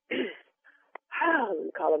Clayton? Let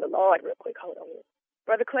me call on the Lord real quick. Hold on.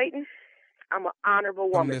 Brother Clayton, I'm an honorable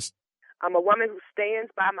woman. I'm a woman who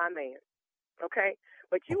stands by my man, okay?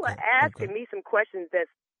 But you are asking me some questions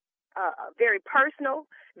that's very personal,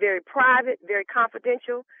 very private, very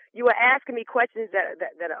confidential. You are asking me questions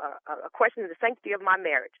that are questions of the sanctity of my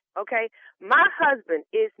marriage, okay? My husband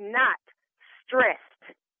is not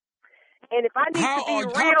stressed. And if I need to be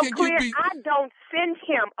real clear, I don't send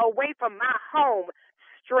him away from my home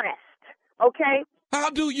stressed, okay?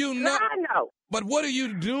 How do you know? I know. But what are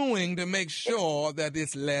you doing to make sure that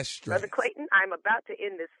it's less stress? Brother Clayton, I'm about to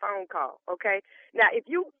end this phone call, okay? Now, if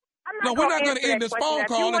you No, we're not going to end this phone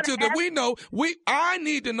call until we know. I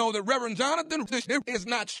need to know that Reverend Jonathan is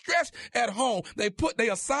not stressed at home. They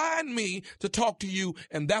assign me to talk to you,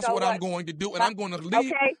 and that's what I'm going to do. And I'm going to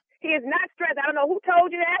leave. Okay, he is not stressed. I don't know who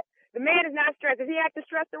told you that. The man is not stressed. Is he acting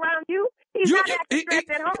stressed around you? He's not acting stressed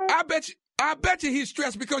at home. I bet you he's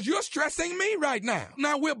stressed because you're stressing me right now.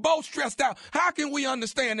 Now we're both stressed out. How can we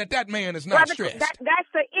understand that man is not stressed? That's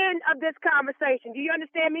the end of this conversation. Do you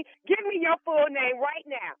understand me? Give me your full name right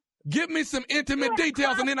now. Give me some intimate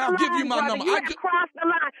details, and then I'll give you my number. You have crossed the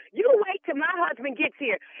line. You wait till my husband gets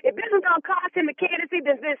here. If this is going to cost him the candidacy,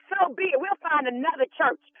 then so be it. We'll find another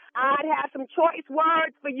church. I'd have some choice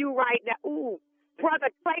words for you right now. Ooh, Brother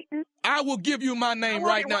Clayton. I will give you my name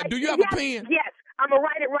right now. Do you have a pen? Yes, I'm going to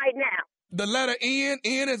write it right now. The letter N.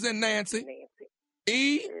 N is in Nancy.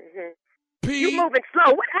 E. P. You moving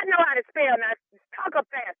slow. What? I know how to spell now. Talk up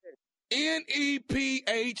faster.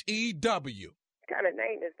 Nephew. What kind of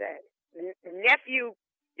name is that? Nephew.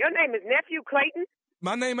 Your name is Nephew Clayton?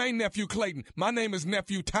 My name ain't Nephew Clayton. My name is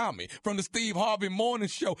Nephew Tommy from the Steve Harvey Morning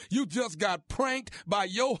Show. You just got pranked by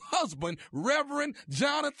your husband, Reverend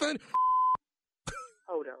Jonathan.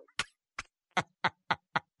 Hold on.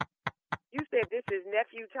 You said this is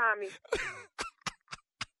Nephew Tommy.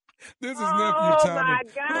 This is Nephew Tommy. Oh, my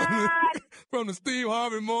God. From the Steve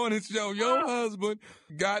Harvey Morning Show. Your husband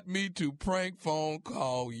got me to prank phone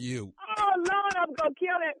call you. Oh, Lord, I'm going to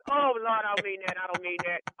kill it. Oh, Lord, I don't mean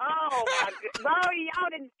that. Oh, my God. Lord, y'all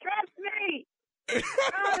didn't stress me.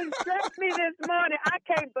 Y'all didn't stress me this morning. I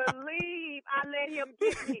can't believe I let him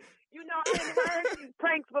get me. You know, I didn't heard these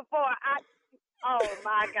pranks before. Oh,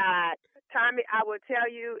 my God. Tommy, I will tell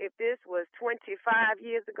you, if this was 25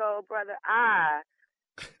 years ago, brother, I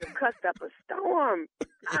cussed up a storm.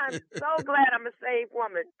 I'm so glad I'm a saved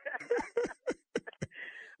woman.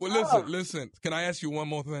 Well, listen. Can I ask you one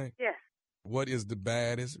more thing? Yes. What is the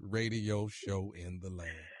baddest radio show in the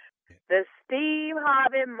land? The Steve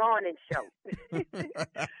Harvey Morning Show.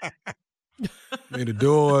 May the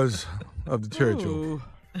doors of the church open.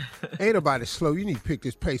 Ain't nobody slow. You need to pick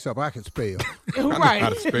this pace up. I can spell. I know how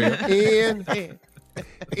to spell. N,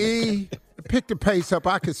 E. Pick the pace up.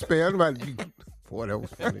 I can spell. Boy, that was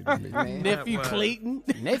funny to me. Man. Nephew Clayton.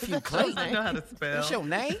 Nephew Clayton. I know how to spell. That's your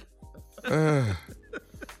name?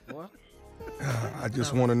 I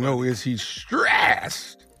just want to know, is he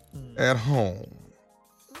stressed at home?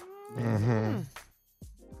 Mm-hmm.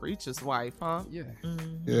 Preacher's wife, huh? Yeah.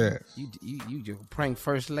 Mm-hmm. Yes. You just prank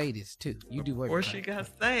first ladies, too. You do everything. Before she got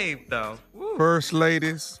saved, though. Woo. First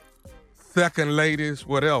ladies, second ladies,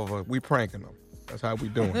 whatever. We pranking them. That's how we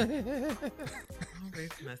doing it. Always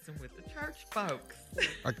messing with the church folks.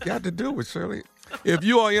 I got to do it, Shirley. If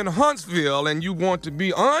you are in Huntsville and you want to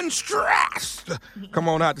be unstressed, come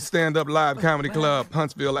on out to Stand Up Live Comedy Club,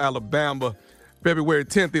 Huntsville, Alabama. February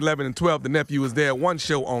 10th, 11th, and 12th, the nephew is there. One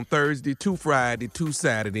show on Thursday, 2 Friday, 2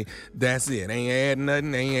 Saturday. That's it. Ain't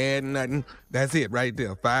adding nothing. That's it right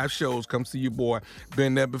there. 5 shows. Come see your boy.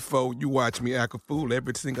 Been there before. You watch me act a fool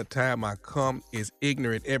every single time I come. Is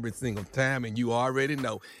ignorant every single time, and you already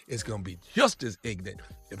know it's going to be just as ignorant,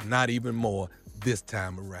 if not even more, this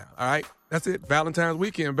time around. All right? That's it. Valentine's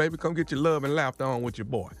weekend, baby. Come get your love and laughter on with your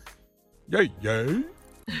boy. Yay, yay.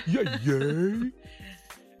 Yay, yay.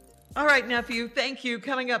 All right, nephew, thank you.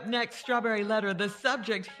 Coming up next, Strawberry Letter. The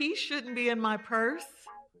subject, he shouldn't be in my purse.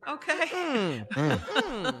 Okay?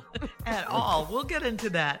 At all. We'll get into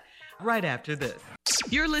that right after this.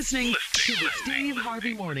 You're listening to the Steve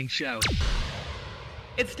Harvey Morning Show.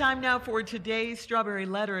 It's time now for today's Strawberry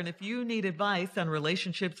Letter, and if you need advice on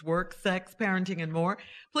relationships, work, sex, parenting, and more,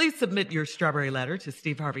 please submit your Strawberry Letter to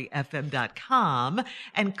steveharveyfm.com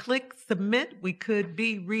and click Submit. We could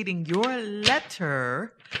be reading your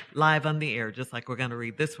letter live on the air, just like we're going to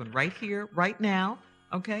read this one right here, right now,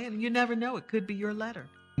 okay? And you never know, it could be your letter.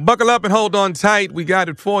 Buckle up and hold on tight. We got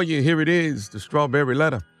it for you. Here it is, the Strawberry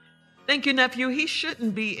Letter. Thank you, nephew. He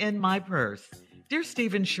shouldn't be in my purse. Dear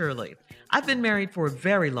Steve and Shirley, I've been married for a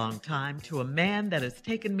very long time to a man that has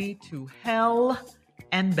taken me to hell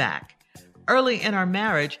and back. Early in our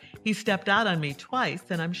marriage, he stepped out on me twice,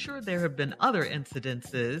 and I'm sure there have been other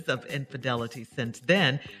incidences of infidelity since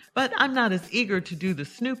then, but I'm not as eager to do the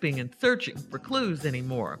snooping and searching for clues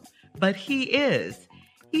anymore. But he is.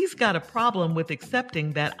 He's got a problem with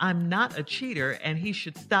accepting that I'm not a cheater, and he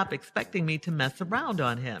should stop expecting me to mess around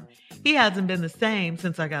on him. He hasn't been the same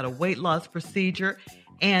since I got a weight loss procedure,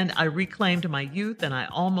 and I reclaimed my youth, and I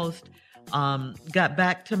almost got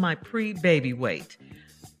back to my pre-baby weight.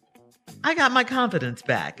 I got my confidence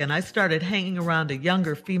back, and I started hanging around a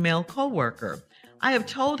younger female coworker. I have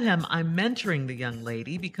told him I'm mentoring the young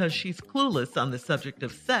lady because she's clueless on the subject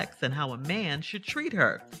of sex and how a man should treat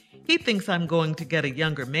her. He thinks I'm going to get a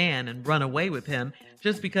younger man and run away with him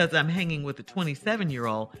just because I'm hanging with a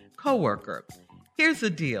 27-year-old coworker. Here's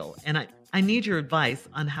the deal, and I need your advice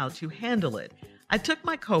on how to handle it. I took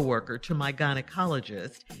my coworker to my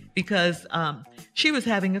gynecologist because she was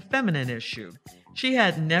having a feminine issue. She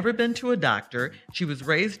had never been to a doctor. She was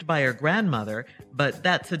raised by her grandmother, but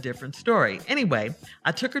that's a different story. Anyway,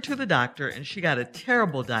 I took her to the doctor and she got a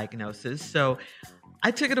terrible diagnosis, so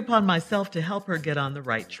I took it upon myself to help her get on the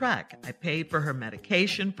right track. I paid for her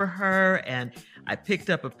medication for her, and I picked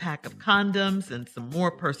up a pack of condoms and some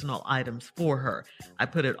more personal items for her. I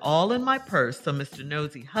put it all in my purse so Mr.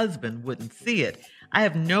 Nosy husband wouldn't see it. I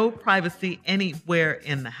have no privacy anywhere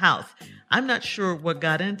in the house. I'm not sure what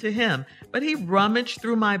got into him, but he rummaged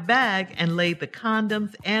through my bag and laid the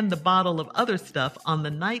condoms and the bottle of other stuff on the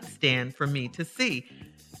nightstand for me to see.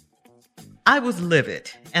 I was livid,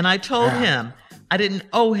 and I told him I didn't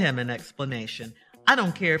owe him an explanation. I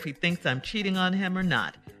don't care if he thinks I'm cheating on him or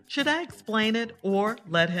not. Should I explain it or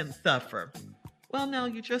let him suffer? Well, now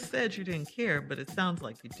you just said you didn't care, but it sounds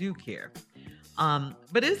like you do care.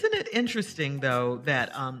 But isn't it interesting, though,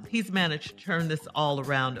 that he's managed to turn this all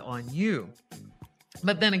around on you?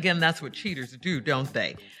 But then again, that's what cheaters do, don't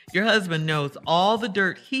they? Your husband knows all the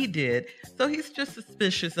dirt he did, so he's just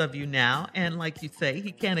suspicious of you now. And like you say,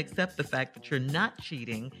 he can't accept the fact that you're not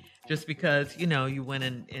cheating just because, you went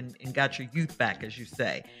and got your youth back, as you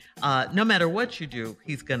say. No matter what you do,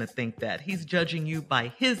 he's going to think that. He's judging you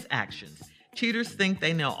by his actions. Cheaters think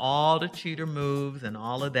they know all the cheater moves and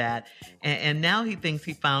all of that. And now he thinks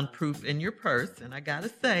he found proof in your purse. And I got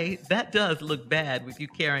to say, that does look bad with you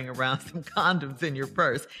carrying around some condoms in your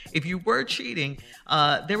purse. If you were cheating,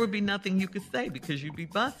 there would be nothing you could say because you'd be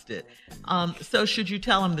busted. So should you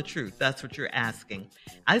tell him the truth? That's what you're asking.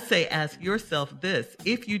 I say ask yourself this.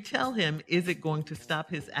 If you tell him, is it going to stop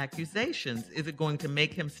his accusations? Is it going to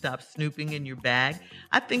make him stop snooping in your bag?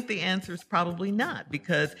 I think the answer is probably not,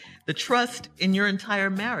 because the trust in your entire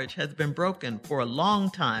marriage has been broken for a long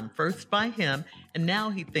time, first by him, and now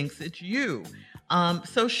he thinks it's you.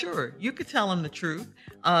 So sure, you could tell him the truth,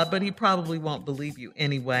 but he probably won't believe you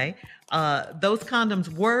anyway. Those condoms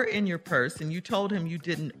were in your purse, and you told him you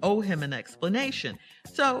didn't owe him an explanation.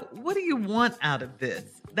 So what do you want out of this?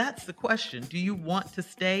 That's the question. Do you want to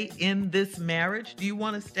stay in this marriage? Do you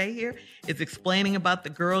want to stay here? Is explaining about the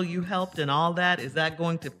girl you helped and all that, is that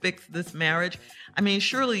going to fix this marriage? I mean,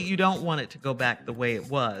 surely you don't want it to go back the way it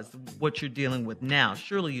was, what you're dealing with now.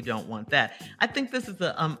 Surely you don't want that. I think this is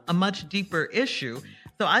a much deeper issue.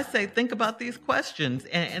 So I say think about these questions,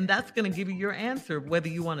 and that's going to give you your answer, whether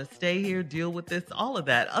you want to stay here, deal with this, all of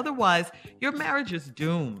that. Otherwise, your marriage is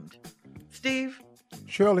doomed. Steve?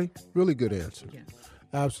 Shirley, really good answer. Yeah.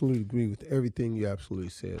 I absolutely agree with everything you absolutely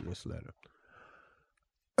said in this letter.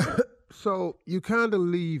 So you kind of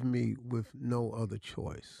leave me with no other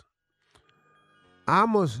choice. I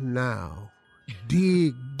must now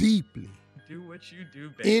dig deeply Do what you do,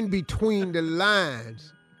 baby. in between the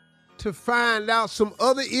lines to find out some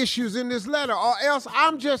other issues in this letter, or else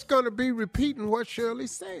I'm just going to be repeating what Shirley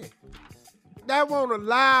said. That won't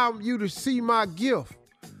allow you to see my gift.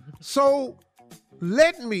 So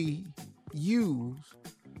let me use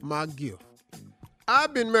my gift.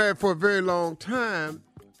 I've been married for a very long time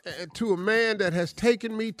to a man that has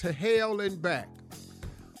taken me to hell and back.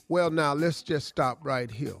 Well, now, let's just stop right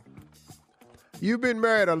here. You've been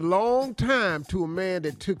married a long time to a man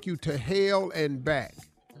that took you to hell and back.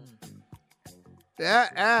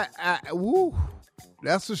 That's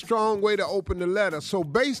a strong way to open the letter. So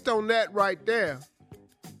based on that right there,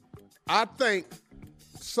 I think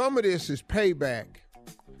some of this is payback.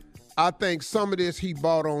 I think some of this he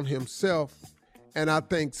bought on himself, and I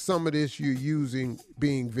think some of this you're using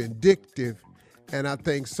being vindictive, and I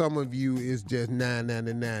think some of you is just nah.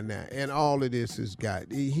 And all of this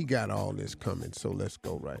he got all this coming, so let's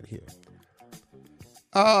go right here.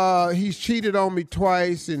 He's cheated on me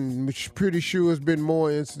twice, and pretty sure it's been more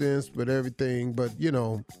incidents, but everything,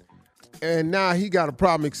 and now he got a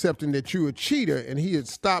problem accepting that you're a cheater, and he had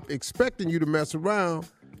stopped expecting you to mess around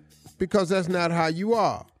because that's not how you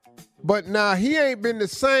are. But now he ain't been the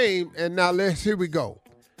same, and now here we go.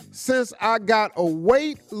 Since I got a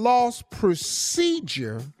weight loss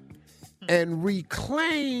procedure and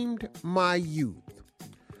reclaimed my youth.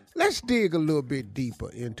 Let's dig a little bit deeper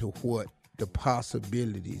into what the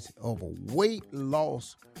possibilities of a weight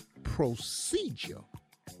loss procedure.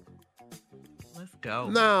 Let's go.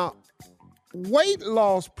 Now, weight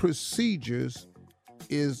loss procedures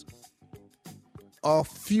is a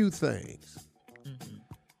few things.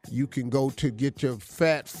 You can go to get your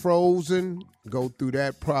fat frozen, go through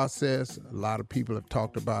that process. A lot of people have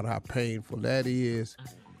talked about how painful that is.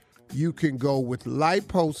 You can go with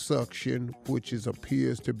liposuction, which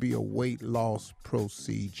appears to be a weight loss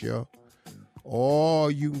procedure.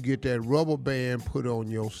 Or you can get that rubber band put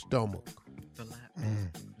on your stomach.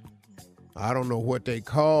 I don't know what they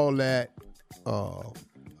call that,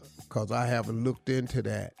 because I haven't looked into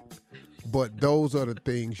that. But those are the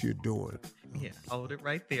things you're doing. Yeah, hold it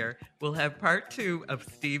right there. We'll have part 2 of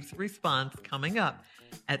Steve's response coming up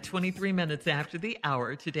at 23 minutes after the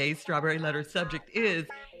hour. Today's Strawberry Letter subject is,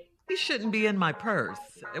 he shouldn't be in my purse.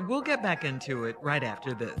 We'll get back into it right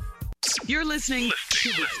after this. You're listening to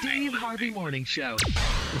the Steve Harvey Morning Show.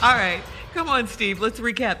 All right, come on, Steve. Let's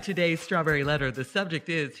recap today's Strawberry Letter. The subject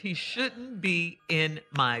is, he shouldn't be in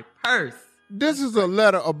my purse. This is a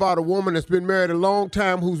letter about a woman that's been married a long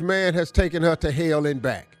time whose man has taken her to hell and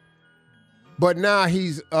back. But now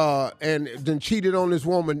he's and then cheated on this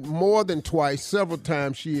woman more than twice, several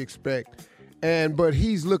times she expect. But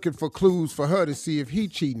he's looking for clues for her to see if he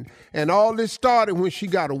cheating. And all this started when she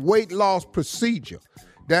got a weight loss procedure.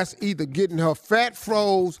 That's either getting her fat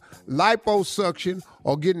froze, liposuction,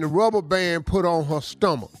 or getting the rubber band put on her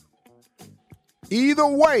stomach. Either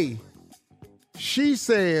way, she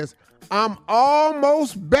says, I'm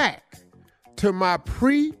almost back to my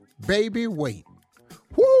pre-baby weight.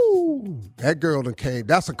 Woo! That girl done came.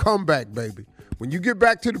 That's a comeback, baby. When you get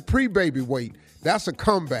back to the pre-baby weight, that's a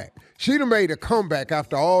comeback. She done made a comeback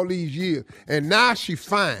after all these years, and now she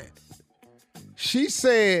fine. She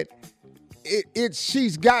said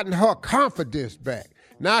she's gotten her confidence back.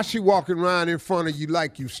 Now she walking around in front of you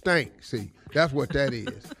like you stink. See, that's what that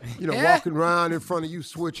is. Walking around in front of you,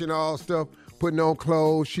 switching all stuff, putting on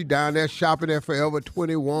clothes. She down there shopping at Forever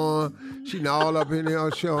 21. She all up in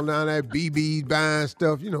there. She all down there at BB's buying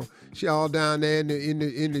stuff. She all down there in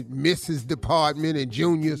the Mrs. department and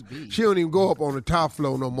juniors. She don't even go up on the top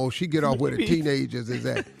floor no more. She get off where the teenagers is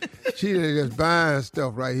at. She just buying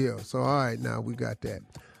stuff right here. So all right, now we got that.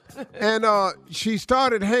 And she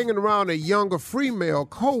started hanging around a younger female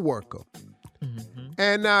co-worker. Mm-hmm.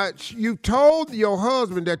 And you told your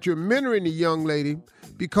husband that you're mentoring the young lady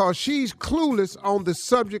because she's clueless on the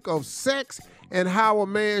subject of sex and how a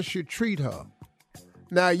man should treat her.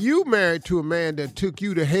 Now, you married to a man that took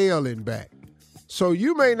you to hell and back. So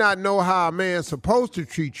you may not know how a man's supposed to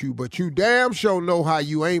treat you, but you damn sure know how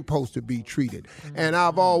you ain't supposed to be treated. Mm-hmm. And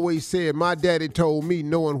I've always said, my daddy told me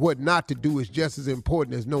knowing what not to do is just as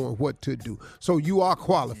important as knowing what to do. So you are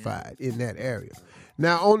qualified in that area.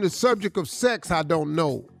 Now, on the subject of sex, I don't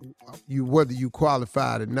know whether you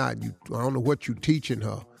qualified or not. I don't know what you teaching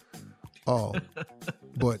her.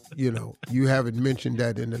 But, you haven't mentioned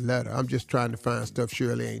that in the letter. I'm just trying to find stuff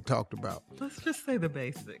Shirley ain't talked about. Let's just say the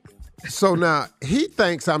basics. So now, he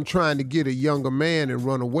thinks I'm trying to get a younger man and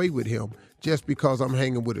run away with him just because I'm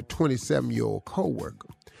hanging with a 27-year-old coworker.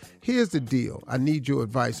 Here's the deal. I need your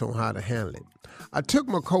advice on how to handle it. I took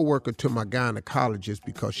my coworker to my gynecologist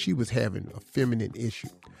because she was having a feminine issue.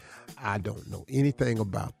 I don't know anything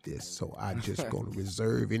about this, so I'm just going to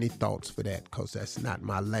reserve any thoughts for that because that's not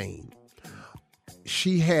my lane.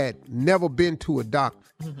 She had never been to a doctor.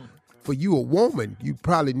 Mm-hmm. For you, a woman, you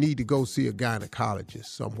probably need to go see a gynecologist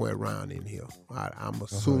somewhere around in here. I'm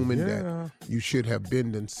assuming that you should have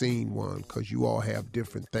been and seen one because you all have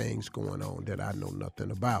different things going on that I know nothing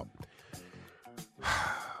about.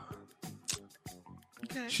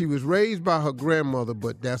 Okay. She was raised by her grandmother,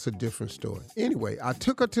 but that's a different story. Anyway, I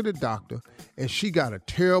took her to the doctor, and she got a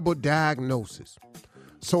terrible diagnosis.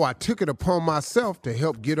 So I took it upon myself to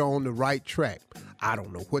help get her on the right track. I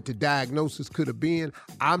don't know what the diagnosis could have been.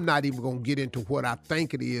 I'm not even going to get into what I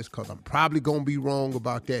think it is because I'm probably going to be wrong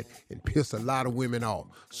about that and piss a lot of women off.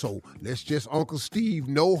 So let's just Uncle Steve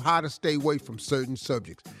know how to stay away from certain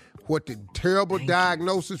subjects. What the terrible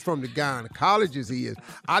diagnosis from the gynecologist is,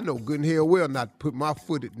 I know good and hell well not to put my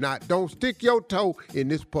foot don't stick your toe in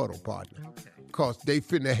this puddle, partner, because they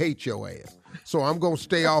finna hate your ass. So I'm going to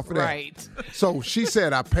stay off of that. Right. So she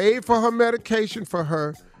said I paid for her medication for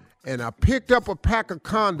her, and I picked up a pack of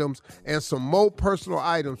condoms and some more personal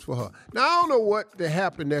items for her. Now, I don't know what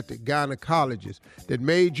happened at the gynecologist that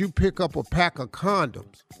made you pick up a pack of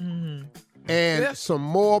condoms and some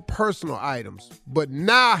more personal items. But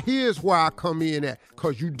now here's where I come in at,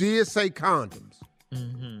 because you did say condoms.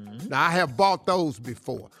 Mm-hmm. Now, I have bought those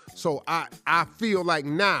before. So I feel like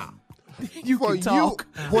now, you can talk.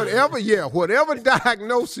 Whatever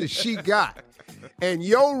diagnosis she got, and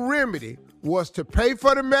your remedy was to pay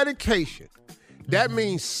for the medication, that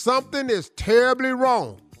means something is terribly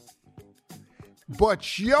wrong.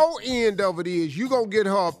 But your end of it is you're going to get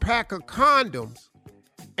her a pack of condoms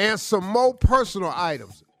and some more personal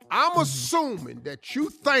items. I'm assuming that you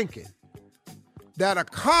thinking that a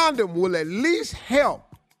condom will at least help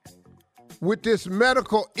with this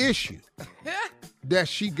medical issue that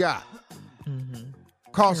she got.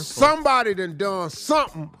 Because somebody done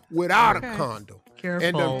something without a condom.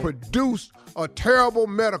 And then produced a terrible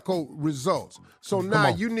medical results. So now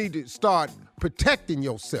you need to start protecting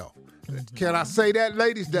yourself. Can I say that,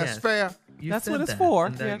 ladies? That's fair? That's what it's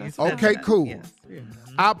for. Okay, cool. Yes.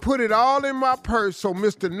 I put it all in my purse so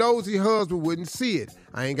Mr. Nosy husband wouldn't see it.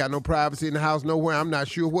 I ain't got no privacy in the house nowhere. I'm not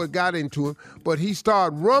sure what got into him, but he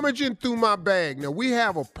started rummaging through my bag. Now we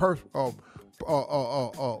have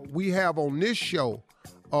we have on this show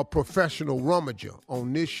a professional rummager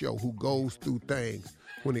on this show who goes through things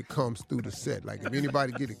when it comes through the set. Like if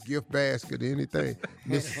anybody get a gift basket or anything,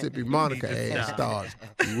 Mississippi Monica ass starts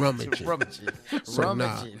rummaging. So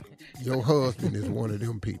now, your husband is one of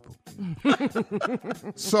them people.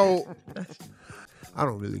 So I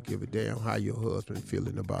don't really give a damn how your husband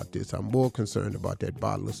feeling about this. I'm more concerned about that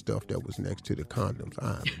bottle of stuff that was next to the condoms.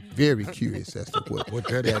 I'm very curious as to what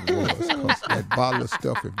that was. 'Cause that bottle of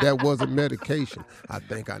stuff, if that wasn't medication, I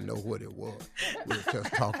think I know what it was. We'll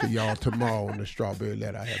just talk to y'all tomorrow on the Strawberry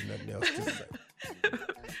Letter. I have nothing else to say.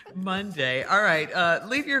 Monday. All right.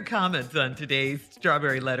 Leave your comments on today's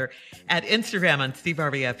Strawberry Letter at Instagram on Steve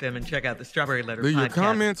Harvey FM and check out the Strawberry Letter leave podcast. Your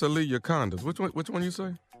comments or leave your condoms? Which one you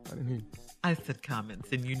say? I didn't hear you. I said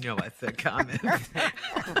comments, and you know I said comments.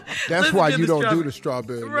 That's why you don't do the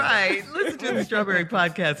Strawberry Letter. Right. Listen to the Strawberry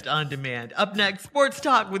Podcast on demand. Up next, Sports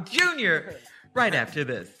Talk with Junior, right after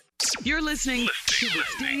this. You're listening to the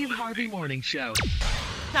Steve Harvey Morning Show.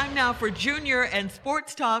 Time now for Junior and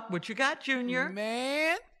Sports Talk. What you got, Junior?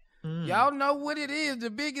 Man, y'all know what it is. The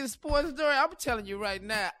biggest sports story. I'm telling you right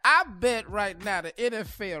now. I bet right now the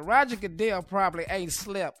NFL, Roger Goodell probably ain't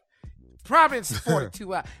slept. Probably in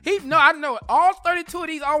 42 hours. I know it. All 32 of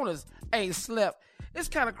these owners ain't slept. It's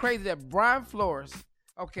kind of crazy that Brian Flores,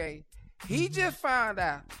 okay, he just found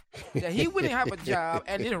out that he wouldn't have a job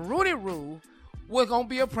and then Rudy Rule was going to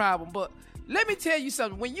be a problem. But let me tell you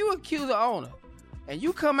something. When you accuse the owner and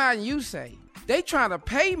you come out and you say, they trying to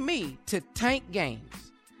pay me to tank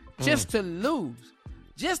games just to lose,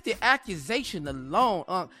 just the accusation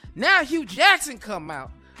alone. Now Hugh Jackson come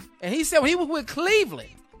out and he said when he was with Cleveland,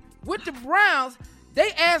 with the Browns,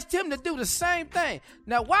 they asked him to do the same thing.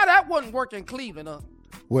 Now, why that wasn't working in Cleveland?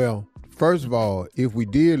 Well, first of all, if we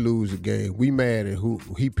did lose the game, we mad at who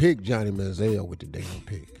he picked Johnny Manziel with the damn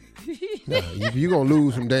pick. Now, if you gonna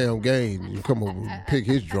lose some damn games, you come over and pick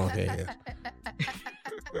his drunk ass.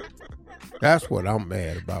 That's what I'm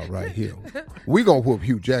mad about right here. We gonna whoop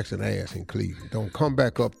Hugh Jackson ass in Cleveland. Don't come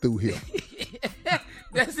back up through here.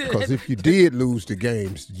 Because if you did lose the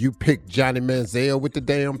games, you picked Johnny Manziel with the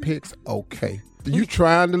damn picks, okay. You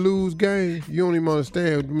trying to lose games? You don't even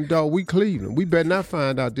understand. Dog, we Cleveland. We better not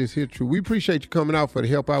find out this here true. We appreciate you coming out for the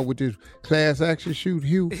help out with this class action shoot,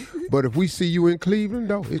 Hugh. But if we see you in Cleveland,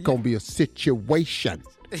 though, it's going to be a situation.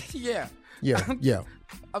 Yeah. Yeah.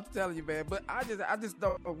 I'm telling you, man. But I just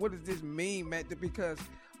don't know what does this mean, man? Because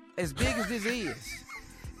as big as this is,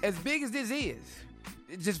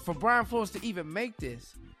 just for Brian Flores to even make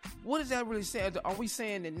this, what does that really say? Are we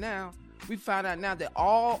saying that now we find out now that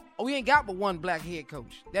we ain't got but one black head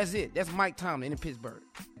coach? That's it. That's Mike Tomlin in Pittsburgh.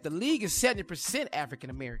 The league is 70% African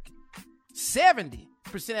American, 70%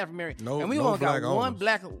 African American, and we only got one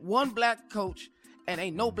black coach, and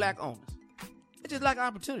ain't no black owners. It's just like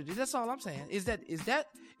opportunity. That's all I'm saying. Is that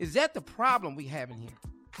the problem we have in here?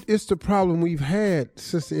 It's the problem we've had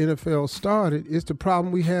since the NFL started. It's the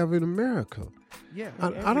problem we have in America. Yeah,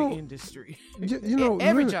 I don't industry. You know,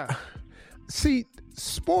 every job. See,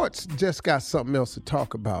 sports just got something else to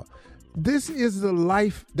talk about. This is the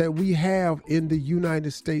life that we have in the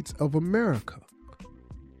United States of America.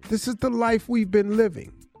 This is the life we've been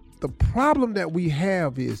living. The problem that we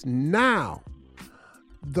have is now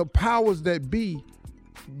the powers that be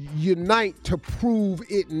unite to prove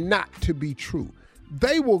it not to be true.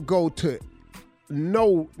 They will go to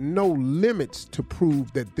no limits to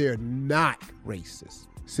prove that they're not racist.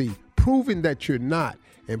 See, proving that you're not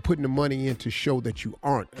and putting the money in to show that you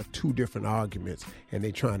aren't are two different arguments, and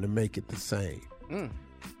they're trying to make it the same.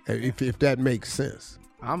 If that makes sense.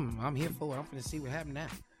 I'm here for it. I'm going to see what happens now.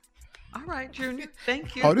 All right, Junior.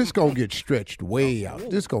 Thank you. Oh, this going to get stretched way out.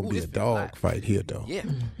 This going to be a dog fight here, though. Yeah.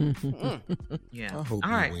 Yeah. I hope All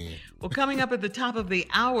you right. win. Well, coming up at the top of the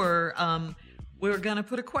hour, we're going to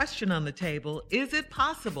put a question on the table. Is it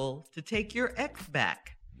possible to take your ex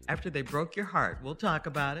back after they broke your heart? We'll talk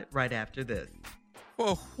about it right after this.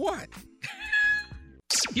 For what?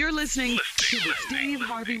 You're listening to the Steve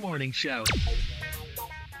Harvey Morning Show.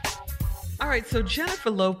 right, so Jennifer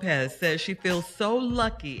Lopez says she feels so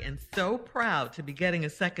lucky and so proud to be getting a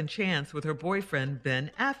second chance with her boyfriend,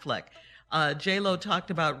 Ben Affleck. J-Lo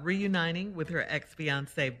talked about reuniting with her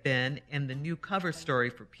ex-fiancé, Ben, in the new cover story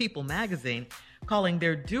for People magazine, calling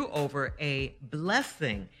their do-over a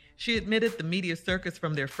blessing. She admitted the media circus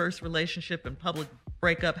from their first relationship and public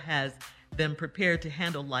breakup has them prepared to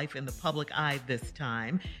handle life in the public eye this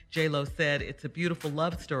time. J-Lo said it's a beautiful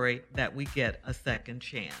love story that we get a second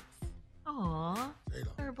chance. Aww.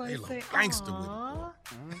 Everybody say gangster with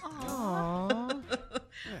it. Aww.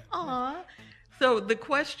 Aww. So the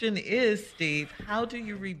question is, Steve, how do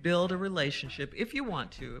you rebuild a relationship, if you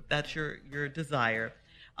want to, if that's your desire,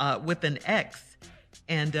 with an ex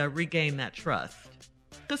and regain that trust?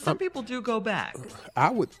 Because some people do go back. I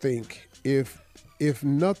would think if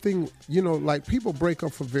nothing, like people break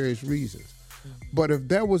up for various reasons. But if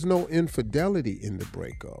there was no infidelity in the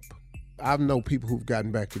breakup, I know people who've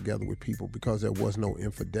gotten back together with people because there was no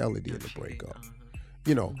infidelity in the breakup.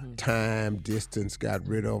 Time, distance got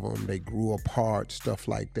rid of them. They grew apart, stuff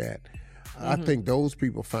like that. I think those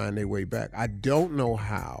people find their way back. I don't know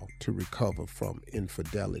how to recover from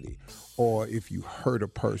infidelity, or if you hurt a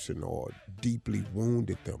person or deeply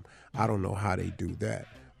wounded them. I don't know how they do that.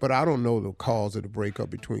 But I don't know the cause of the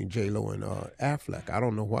breakup between J-Lo and Affleck. I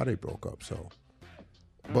don't know why they broke up.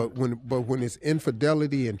 But when it's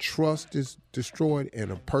infidelity and trust is destroyed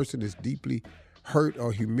and a person is deeply hurt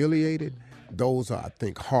or humiliated, those are, I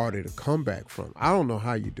think, harder to come back from. I don't know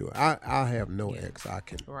how you do it. I have no ex I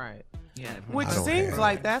can. Right. Yeah. Which seems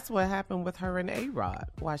like that's what happened with her and A-Rod.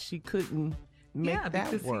 Why she couldn't make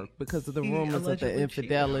that work because of the rumors of the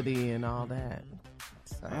infidelity and all that.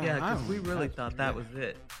 So, yeah, because we really thought that was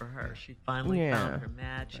it for her. She finally found her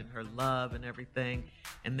match and her love and everything.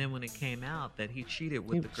 And then when it came out that he cheated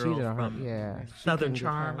with the girl from Southern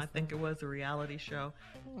Charm, I think it was, a reality show,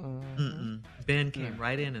 Ben came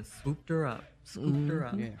right in and swooped her up.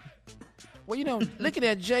 Yeah. Well, looking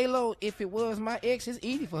at J-Lo, if it was my ex, it's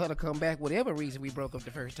easy for her to come back, whatever reason we broke up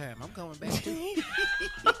the first time. I'm coming back too.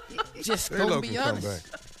 Just gonna be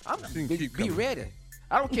honest. I'm be ready.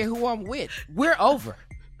 I don't care who I'm with. We're over.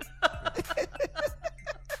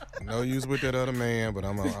 No use with that other man, but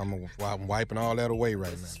I'm wiping all that away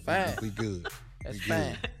right now. Fine. We good. That's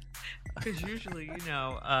fine. Because usually,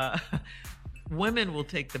 women will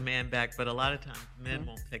take the man back, but a lot of times men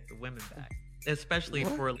won't take the women back, especially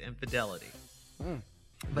for infidelity.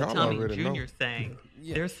 But Y'all Tommy already Jr. know. saying,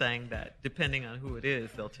 they're saying that depending on who it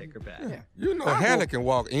is, they'll take her back. Yeah. Hannah can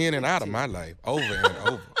walk in and out of my life over and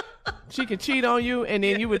over. She can cheat on you and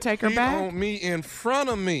then you would take her back? Cheat on me in front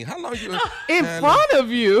of me. How long you... In front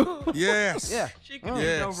of you? Yes. Yeah. She can do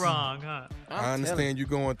no wrong, huh? I understand you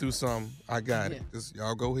going through something. I got it. Just,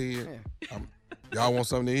 y'all go ahead. Y'all want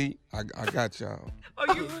something to eat? I got y'all.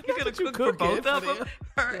 Oh, you're going to cook for both of them?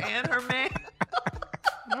 Her and her man?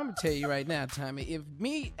 I'm going to tell you right now, Tommy, if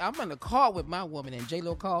I'm in the car with my woman and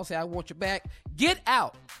J-Lo calls, say, I want you back, get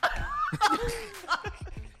out.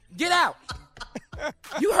 Get out.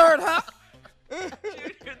 You heard her. Junior,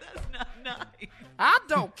 that's not nice. I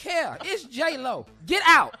don't care. It's J-Lo. Get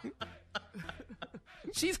out.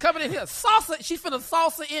 She's coming in here. Salsa. She's finna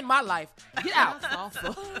salsa in my life. Get out.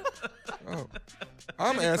 Oh.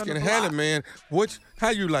 I'm asking Hannah, man, how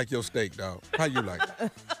you like your steak, dog? How you like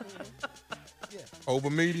it?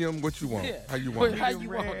 Over medium? What you want? Yeah. How you want it? How you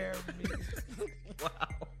want it? Wow.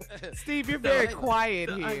 Steve, you're very quiet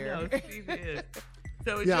here. I know, Steve is.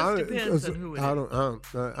 So it just depends on who it is.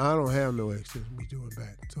 I don't have no exes we doing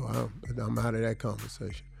back, so I'm out of that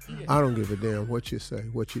conversation. I don't give a damn what you say,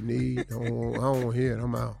 what you need. I don't want to hear it.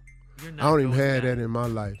 I'm out. I don't even have that in my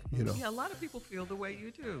life, Yeah, a lot of people feel the way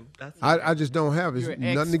you do. I just don't have it.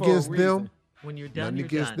 Nothing against them. When you're done, nothing you're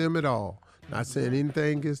against them at all. Not saying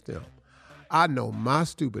anything against them. I know my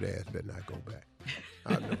stupid ass better not go back.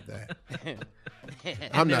 I know that.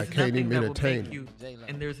 I'm not can't even entertain.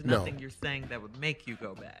 And there's nothing you're saying that would make you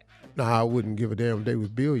go back. No, I wouldn't give a damn if they was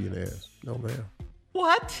billionaires. No, ma'am.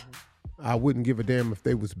 What? I wouldn't give a damn if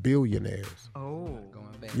they was billionaires. Oh.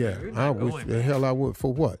 Going back. Yeah, I wish the hell I would.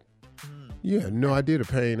 For what? Yeah, no idea the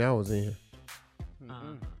pain I was in.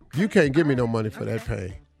 You can't give me no money for that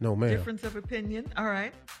pain. No, ma'am. Difference of opinion. All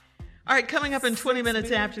right. All right, coming up in 20 minutes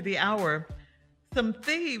after the hour, some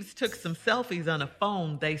thieves took some selfies on a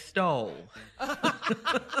phone they stole.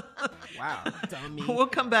 Wow, dummy. We'll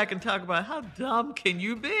come back and talk about how dumb can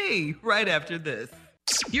you be right after this.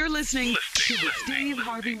 You're listening to the Steve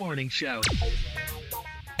Harvey Morning Show.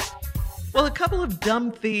 Well, a couple of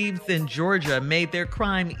dumb thieves in Georgia made their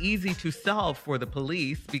crime easy to solve for the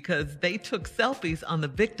police because they took selfies on the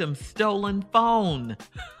victim's stolen phone.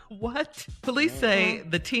 What? Police say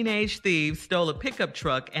the teenage thieves stole a pickup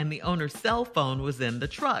truck and the owner's cell phone was in the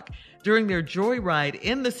truck. During their joyride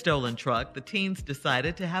in the stolen truck, the teens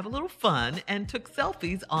decided to have a little fun and took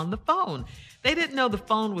selfies on the phone. They didn't know the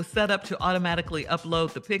phone was set up to automatically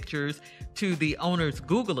upload the pictures to the owner's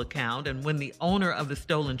Google account, and when the owner of the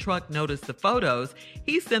stolen truck noticed the photos,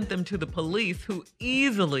 he sent them to the police, who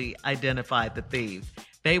easily identified the thieves.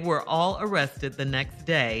 They were all arrested the next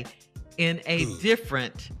day in a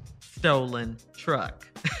different stolen truck.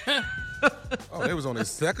 Oh, they was on their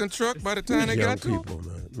second truck by the time they got to people,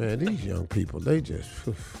 man, these young people, they just...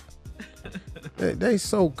 They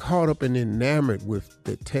so caught up and enamored with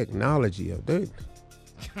the technology of it.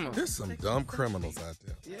 There's some dumb criminals out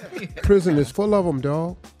there. Yeah. Prison is full of them,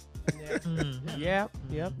 dog. Yep.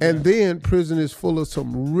 And then prison is full of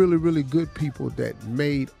some really, really good people that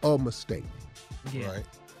made a mistake. Yeah. Right.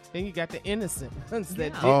 Then you got the innocent ones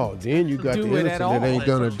that then you got the innocent that ain't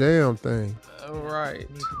done a damn thing. Right.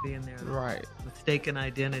 Need to be in there. Right. Mistaken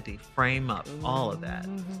identity, frame up, all of that.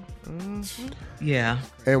 Yeah.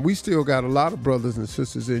 And we still got a lot of brothers and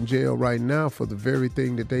sisters in jail right now for the very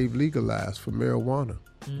thing that they've legalized for marijuana.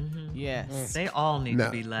 Yes. They all need to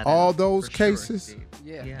be let all out. Those cases,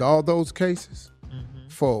 all those cases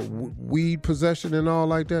for weed possession and all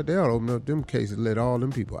like that, they ought to open up them cases, let all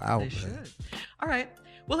them people out. They should. All right.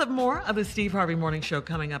 We'll have more of the Steve Harvey Morning Show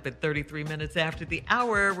coming up at 33 minutes after the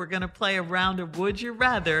hour. We're going to play a round of Would You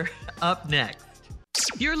Rather up next.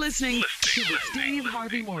 You're listening to the Steve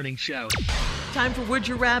Harvey Morning Show. Time for Would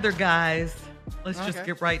You Rather, guys. Let's just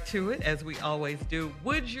get right to it, as we always do.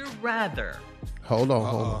 Would you rather? Hold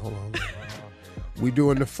on. We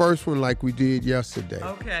doing the first one like we did yesterday.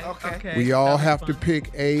 Okay. We all have to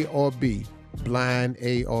pick A or B. Blind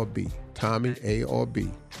A or B. Tommy, A or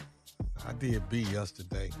B. I did B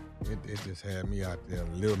yesterday. It just had me out there,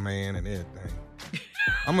 little man and everything.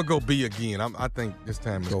 I'm going to go B again. I think this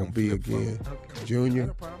time it's going to be again. Okay. Junior?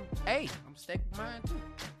 No problem. Hey, I'm sticking with mine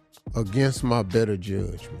too. Against my better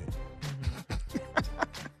judgment,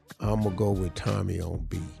 I'm going to go with Tommy on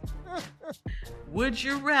B. Would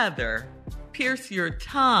you rather pierce your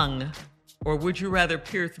tongue, or would you rather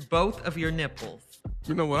pierce both of your nipples?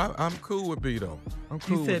 You know what? I'm cool with B, though. I'm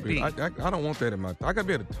cool with B. I don't want that in my tongue. I got to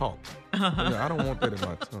be able to talk. I don't want that in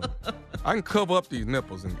my tongue. I can cover up these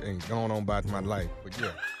nipples and go on by my life. But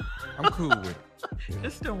yeah, I'm cool with it. Yeah.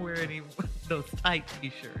 Just don't wear any of those tight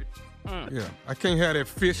T-shirts. Yeah, I can't have that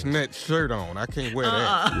fishnet shirt on. I can't wear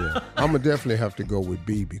that. Yeah, I'm going to definitely have to go with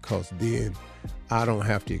B, because then I don't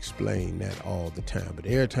have to explain that all the time. But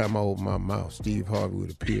every time I open my mouth, Steve Harvey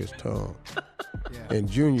with a pierced tongue. Yeah. And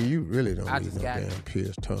Junior, you really don't need no damn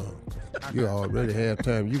pierced tongue. You already have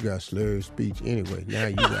time. You got slurred speech anyway. Now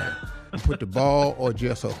you got to put the ball or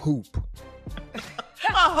just a hoop.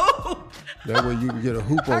 A hoop? That way you can get a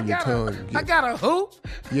hoop on your tongue. I got a hoop?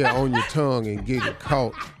 Yeah, on your tongue, and get it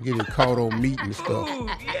caught on meat and stuff. Ooh,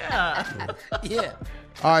 yeah. Yeah.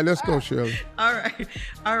 All right, let's go, Shirley. All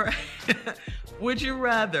right. Would you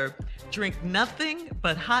rather drink nothing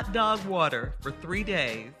but hot dog water for 3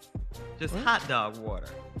 days? Just hot dog water.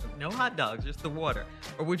 No hot dogs, just the water.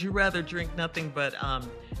 Or would you rather drink nothing but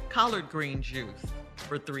collard green juice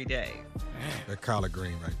for 3 days? That collard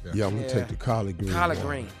green right there. Yeah, I'm going to take the collard green. Collard water.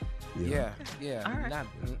 green. Yeah. All right.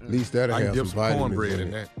 At least that'll have some vitamins cornbread in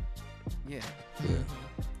in it. that. Yeah.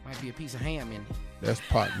 Might be a piece of ham in it. That's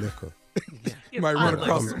pot liquor. You might run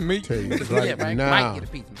across some meat. Tell you right now,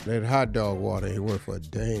 that hot dog water ain't worth a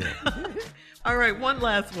damn. All right, one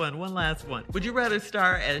last one. Would you rather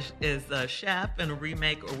star as Shaft in a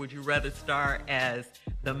remake, or would you rather star as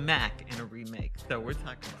the Mac in a remake? So we're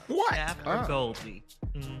talking about Shaft or Goldie.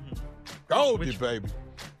 Mm-hmm. Goldie, baby.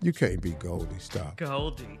 You can't be Goldie. Stop.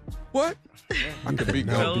 Goldie. What? I could be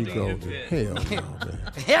Goldie. Hell no,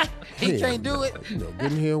 man. He can't do it. You know,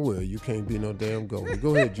 getting here well, you can't be no damn Goldie.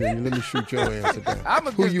 Go ahead, Junior. Let me shoot your answer down. I'm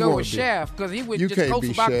going to just go with Shaft, because he would just You can't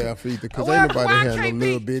be Shaft either, because ain't nobody had no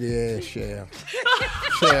little bitty ass Shaft.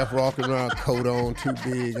 Shaft walking around, coat on, too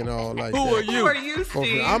big and all like Who that. Who are you,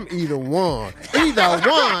 Steve? I'm either one.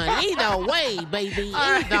 Either way, baby.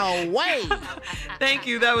 Either way. Thank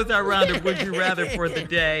you. That was our round of Would You Rather for the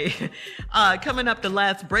day. Coming up, the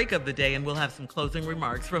last break of the day, and we'll have some closing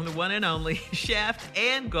remarks from the one and only Shaft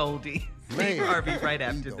and Goldie. Steve Harvey right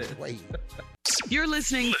after this. You're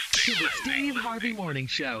listening to the Steve Harvey Morning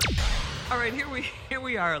Show. All right, here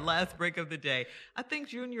we are, last break of the day. I think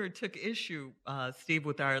Junior took issue, Steve,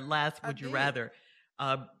 with our last Would You Rather.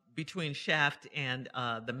 Between Shaft and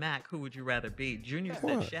the Mac, who would you rather be? Junior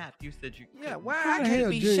said Shaft. You said you. Yeah, why How I the can't hell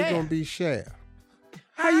be Junior Shaft? gonna be Shaft?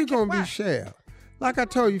 How you gonna be Shaft? Like I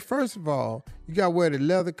told you, first of all, you got to wear the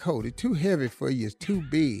leather coat. It's too heavy for you. It's too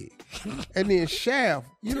big. And then Shaft,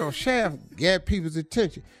 Shaft got people's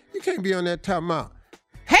attention. You can't be on that talking about,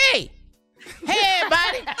 hey,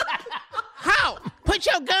 everybody, halt, put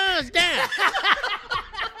your guns down.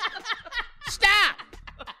 Stop.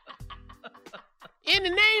 In the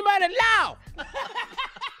name of the law.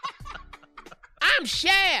 I'm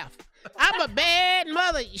Shaft. I'm a bad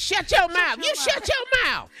mother. Shut your mouth. You shut your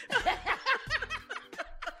mouth.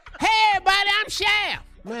 Hey, everybody, I'm Shaft.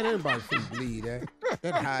 Man, everybody should believe that.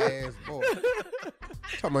 That high-ass boy.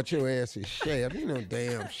 Talking about your ass is Shaft. You know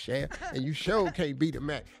damn Shaft. And you sure can't beat the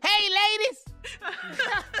Mac. Hey, ladies.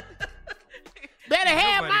 Better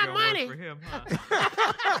have my money. For him, huh?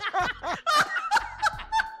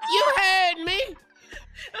 You heard me.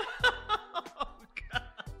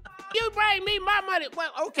 You bring me my money.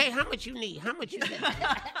 Well, okay, how much you need? How much you need?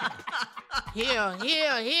 Here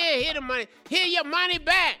the money. Here your money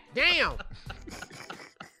back. Damn.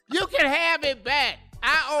 You can have it back.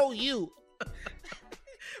 I owe you.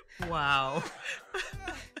 Wow.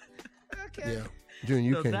 Yeah. Junior,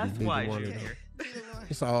 you So can't be neither one of them.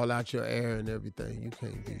 It's all out your air and everything. You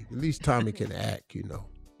can't be. At least Tommy can act,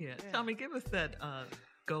 Yeah. Tommy, give us that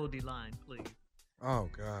Goldie line, please. Oh,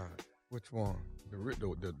 God. Which one?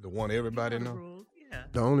 The one everybody know? Yeah.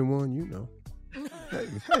 The only one you know.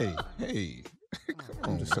 Hey. Come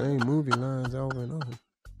on. The same movie lines over and over.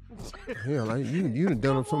 Hell, like you done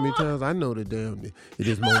done them so many times. I know the damn. It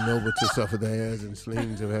is more noble to suffer the airs and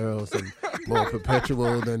slings of hells, and more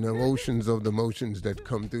perpetual than the oceans of the motions that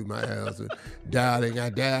come through my house. Darling, I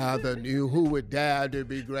doubt that you who would dare to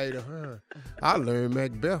be greater, huh? I learned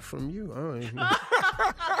Macbeth from you.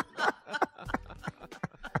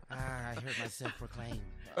 I heard myself proclaim.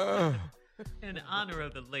 In honor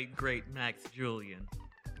of the late great Max Julian.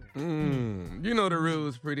 You know the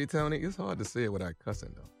rules, Pretty Tony. It's hard to say it without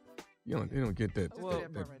cussing, though. You don't get that. Well,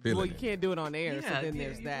 feeling. you can't do it on air, so then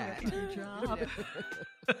there's that.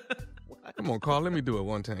 Come on, Carl. Let me do it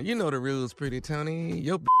one time. You know the rules, Pretty Tony.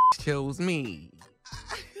 Your chose me.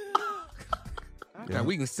 Now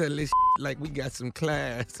we can settle this like we got some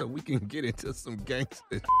class, so we can get into some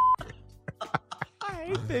gangster. I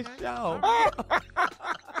hate this show.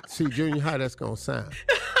 See, Junior, how that's gonna sound?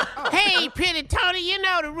 Hey, Pretty Tony, you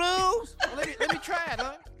know the rules. Well, let me try it,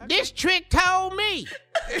 huh? This trick told me.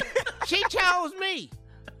 She chose me.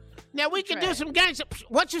 Now we can do some gangster.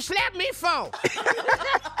 What you slap me for?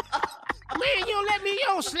 Man, you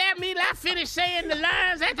don't slap me till I finish saying the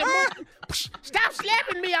lines at the movie. Stop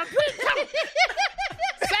slapping me. I'm pretty tough.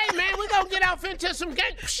 Say, man, we gonna get off into some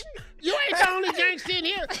gang. You ain't the only gangster in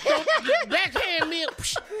here. So backhand me.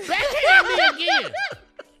 Backhand me again.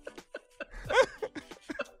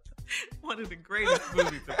 One of the greatest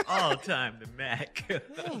movies of all time, The Mac. You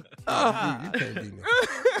can't be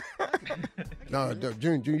no,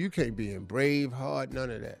 Junior, you can't be in Braveheart, none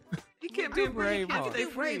of that. He can't be in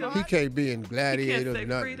Braveheart. He can't be in Gladiator, He can't say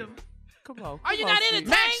nothing. freedom. Come on. Are you not entertained?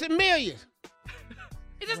 Maximilian.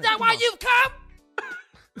 Is this not why you've come?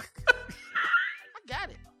 I got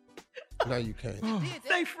it. No, you can't.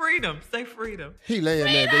 Say freedom. Say freedom. He laying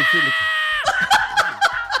there, they finna.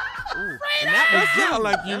 And that sound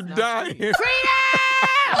like you dying. Freedom!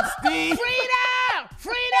 Steve.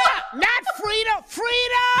 Freedom! Not freedom!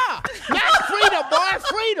 Freedom! Not freedom, boy!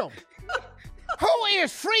 Freedom! Who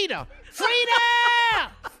is freedom?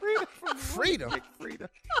 Freedom! Freedom?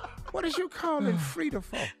 What is you calling freedom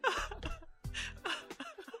for?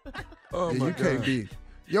 Oh, Yeah, my you can't God. be.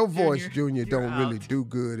 Your voice, Junior, you're don't really out. do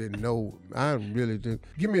good, and no, I really do.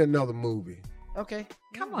 Give me another movie. Okay.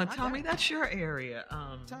 Come on, Tommy. That's your area.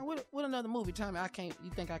 Tommy, what another movie, Tommy?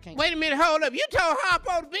 You think I can't? Wait a minute, hold up. You told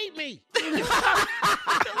Harpo to beat me.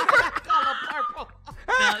 Color purple.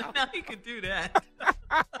 Now he can do that.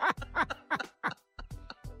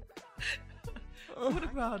 What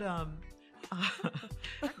about a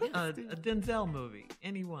Denzel movie?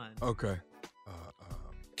 Anyone? Okay.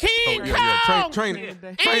 King Kong. Training Ain't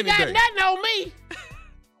got day. nothing on me.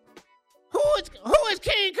 Who is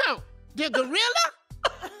King Kong? The gorilla?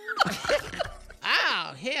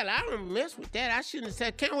 Oh, hell, I don't mess with that. I shouldn't have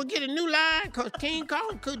said, can we get a new line? Because King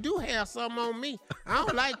Kong could do have something on me. I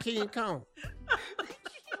don't like King Kong.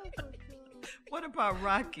 What about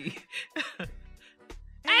Rocky?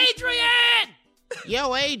 Adrian!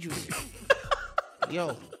 Yo, Adrian.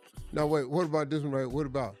 Yo. No, wait, what about this one, right? What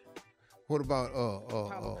about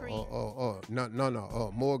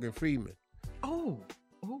Morgan Freeman? Oh.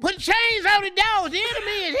 Put chains on the doors. The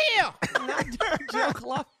enemy is here. Joe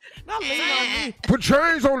Clark. Not lean on me. Put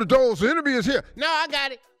chains on the doors. The enemy is here. No, I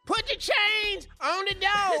got it. Put the chains on the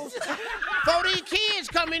doors before these kids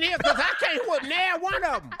come in here, because I can't whoop now one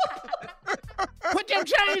of them. Put them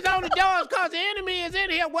chains on the doors because the enemy is in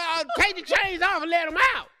here. Well, take the chains off and let them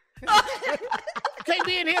out. Can't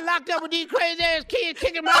be in here locked up with these crazy-ass kids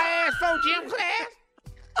kicking my ass for gym class.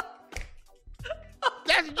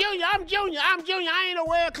 That's junior. I'm junior. I ain't a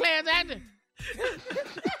world-class actor.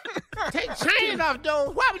 Take chains off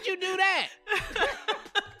doors. Why would you do that?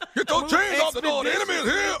 Get those chains off the door. The enemy is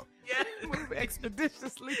here. Yeah, move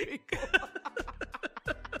expeditiously.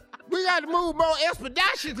 We got to move more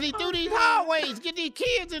expeditiously through these hallways. Get these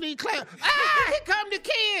kids in these classes. Ah, here come the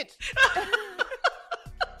kids.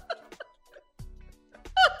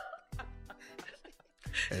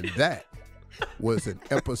 And that was an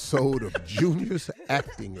episode of Junior's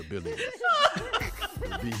acting abilities.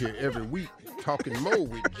 We'll be here every week talking more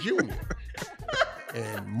with Junior.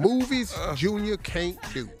 And movies Junior can't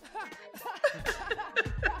do.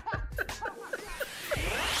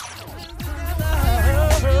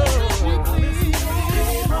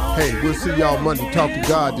 Hey, we'll see y'all Monday. Talk to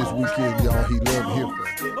God this weekend, y'all. He love to hear from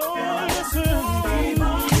you.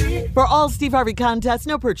 For all Steve Harvey contests,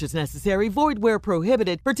 no purchase necessary, void where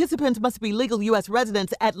prohibited. Participants must be legal U.S.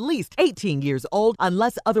 residents at least 18 years old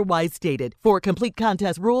unless otherwise stated. For complete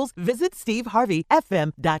contest rules, visit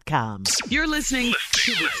SteveHarveyFM.com. You're listening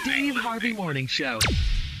to the Steve Harvey Morning Show.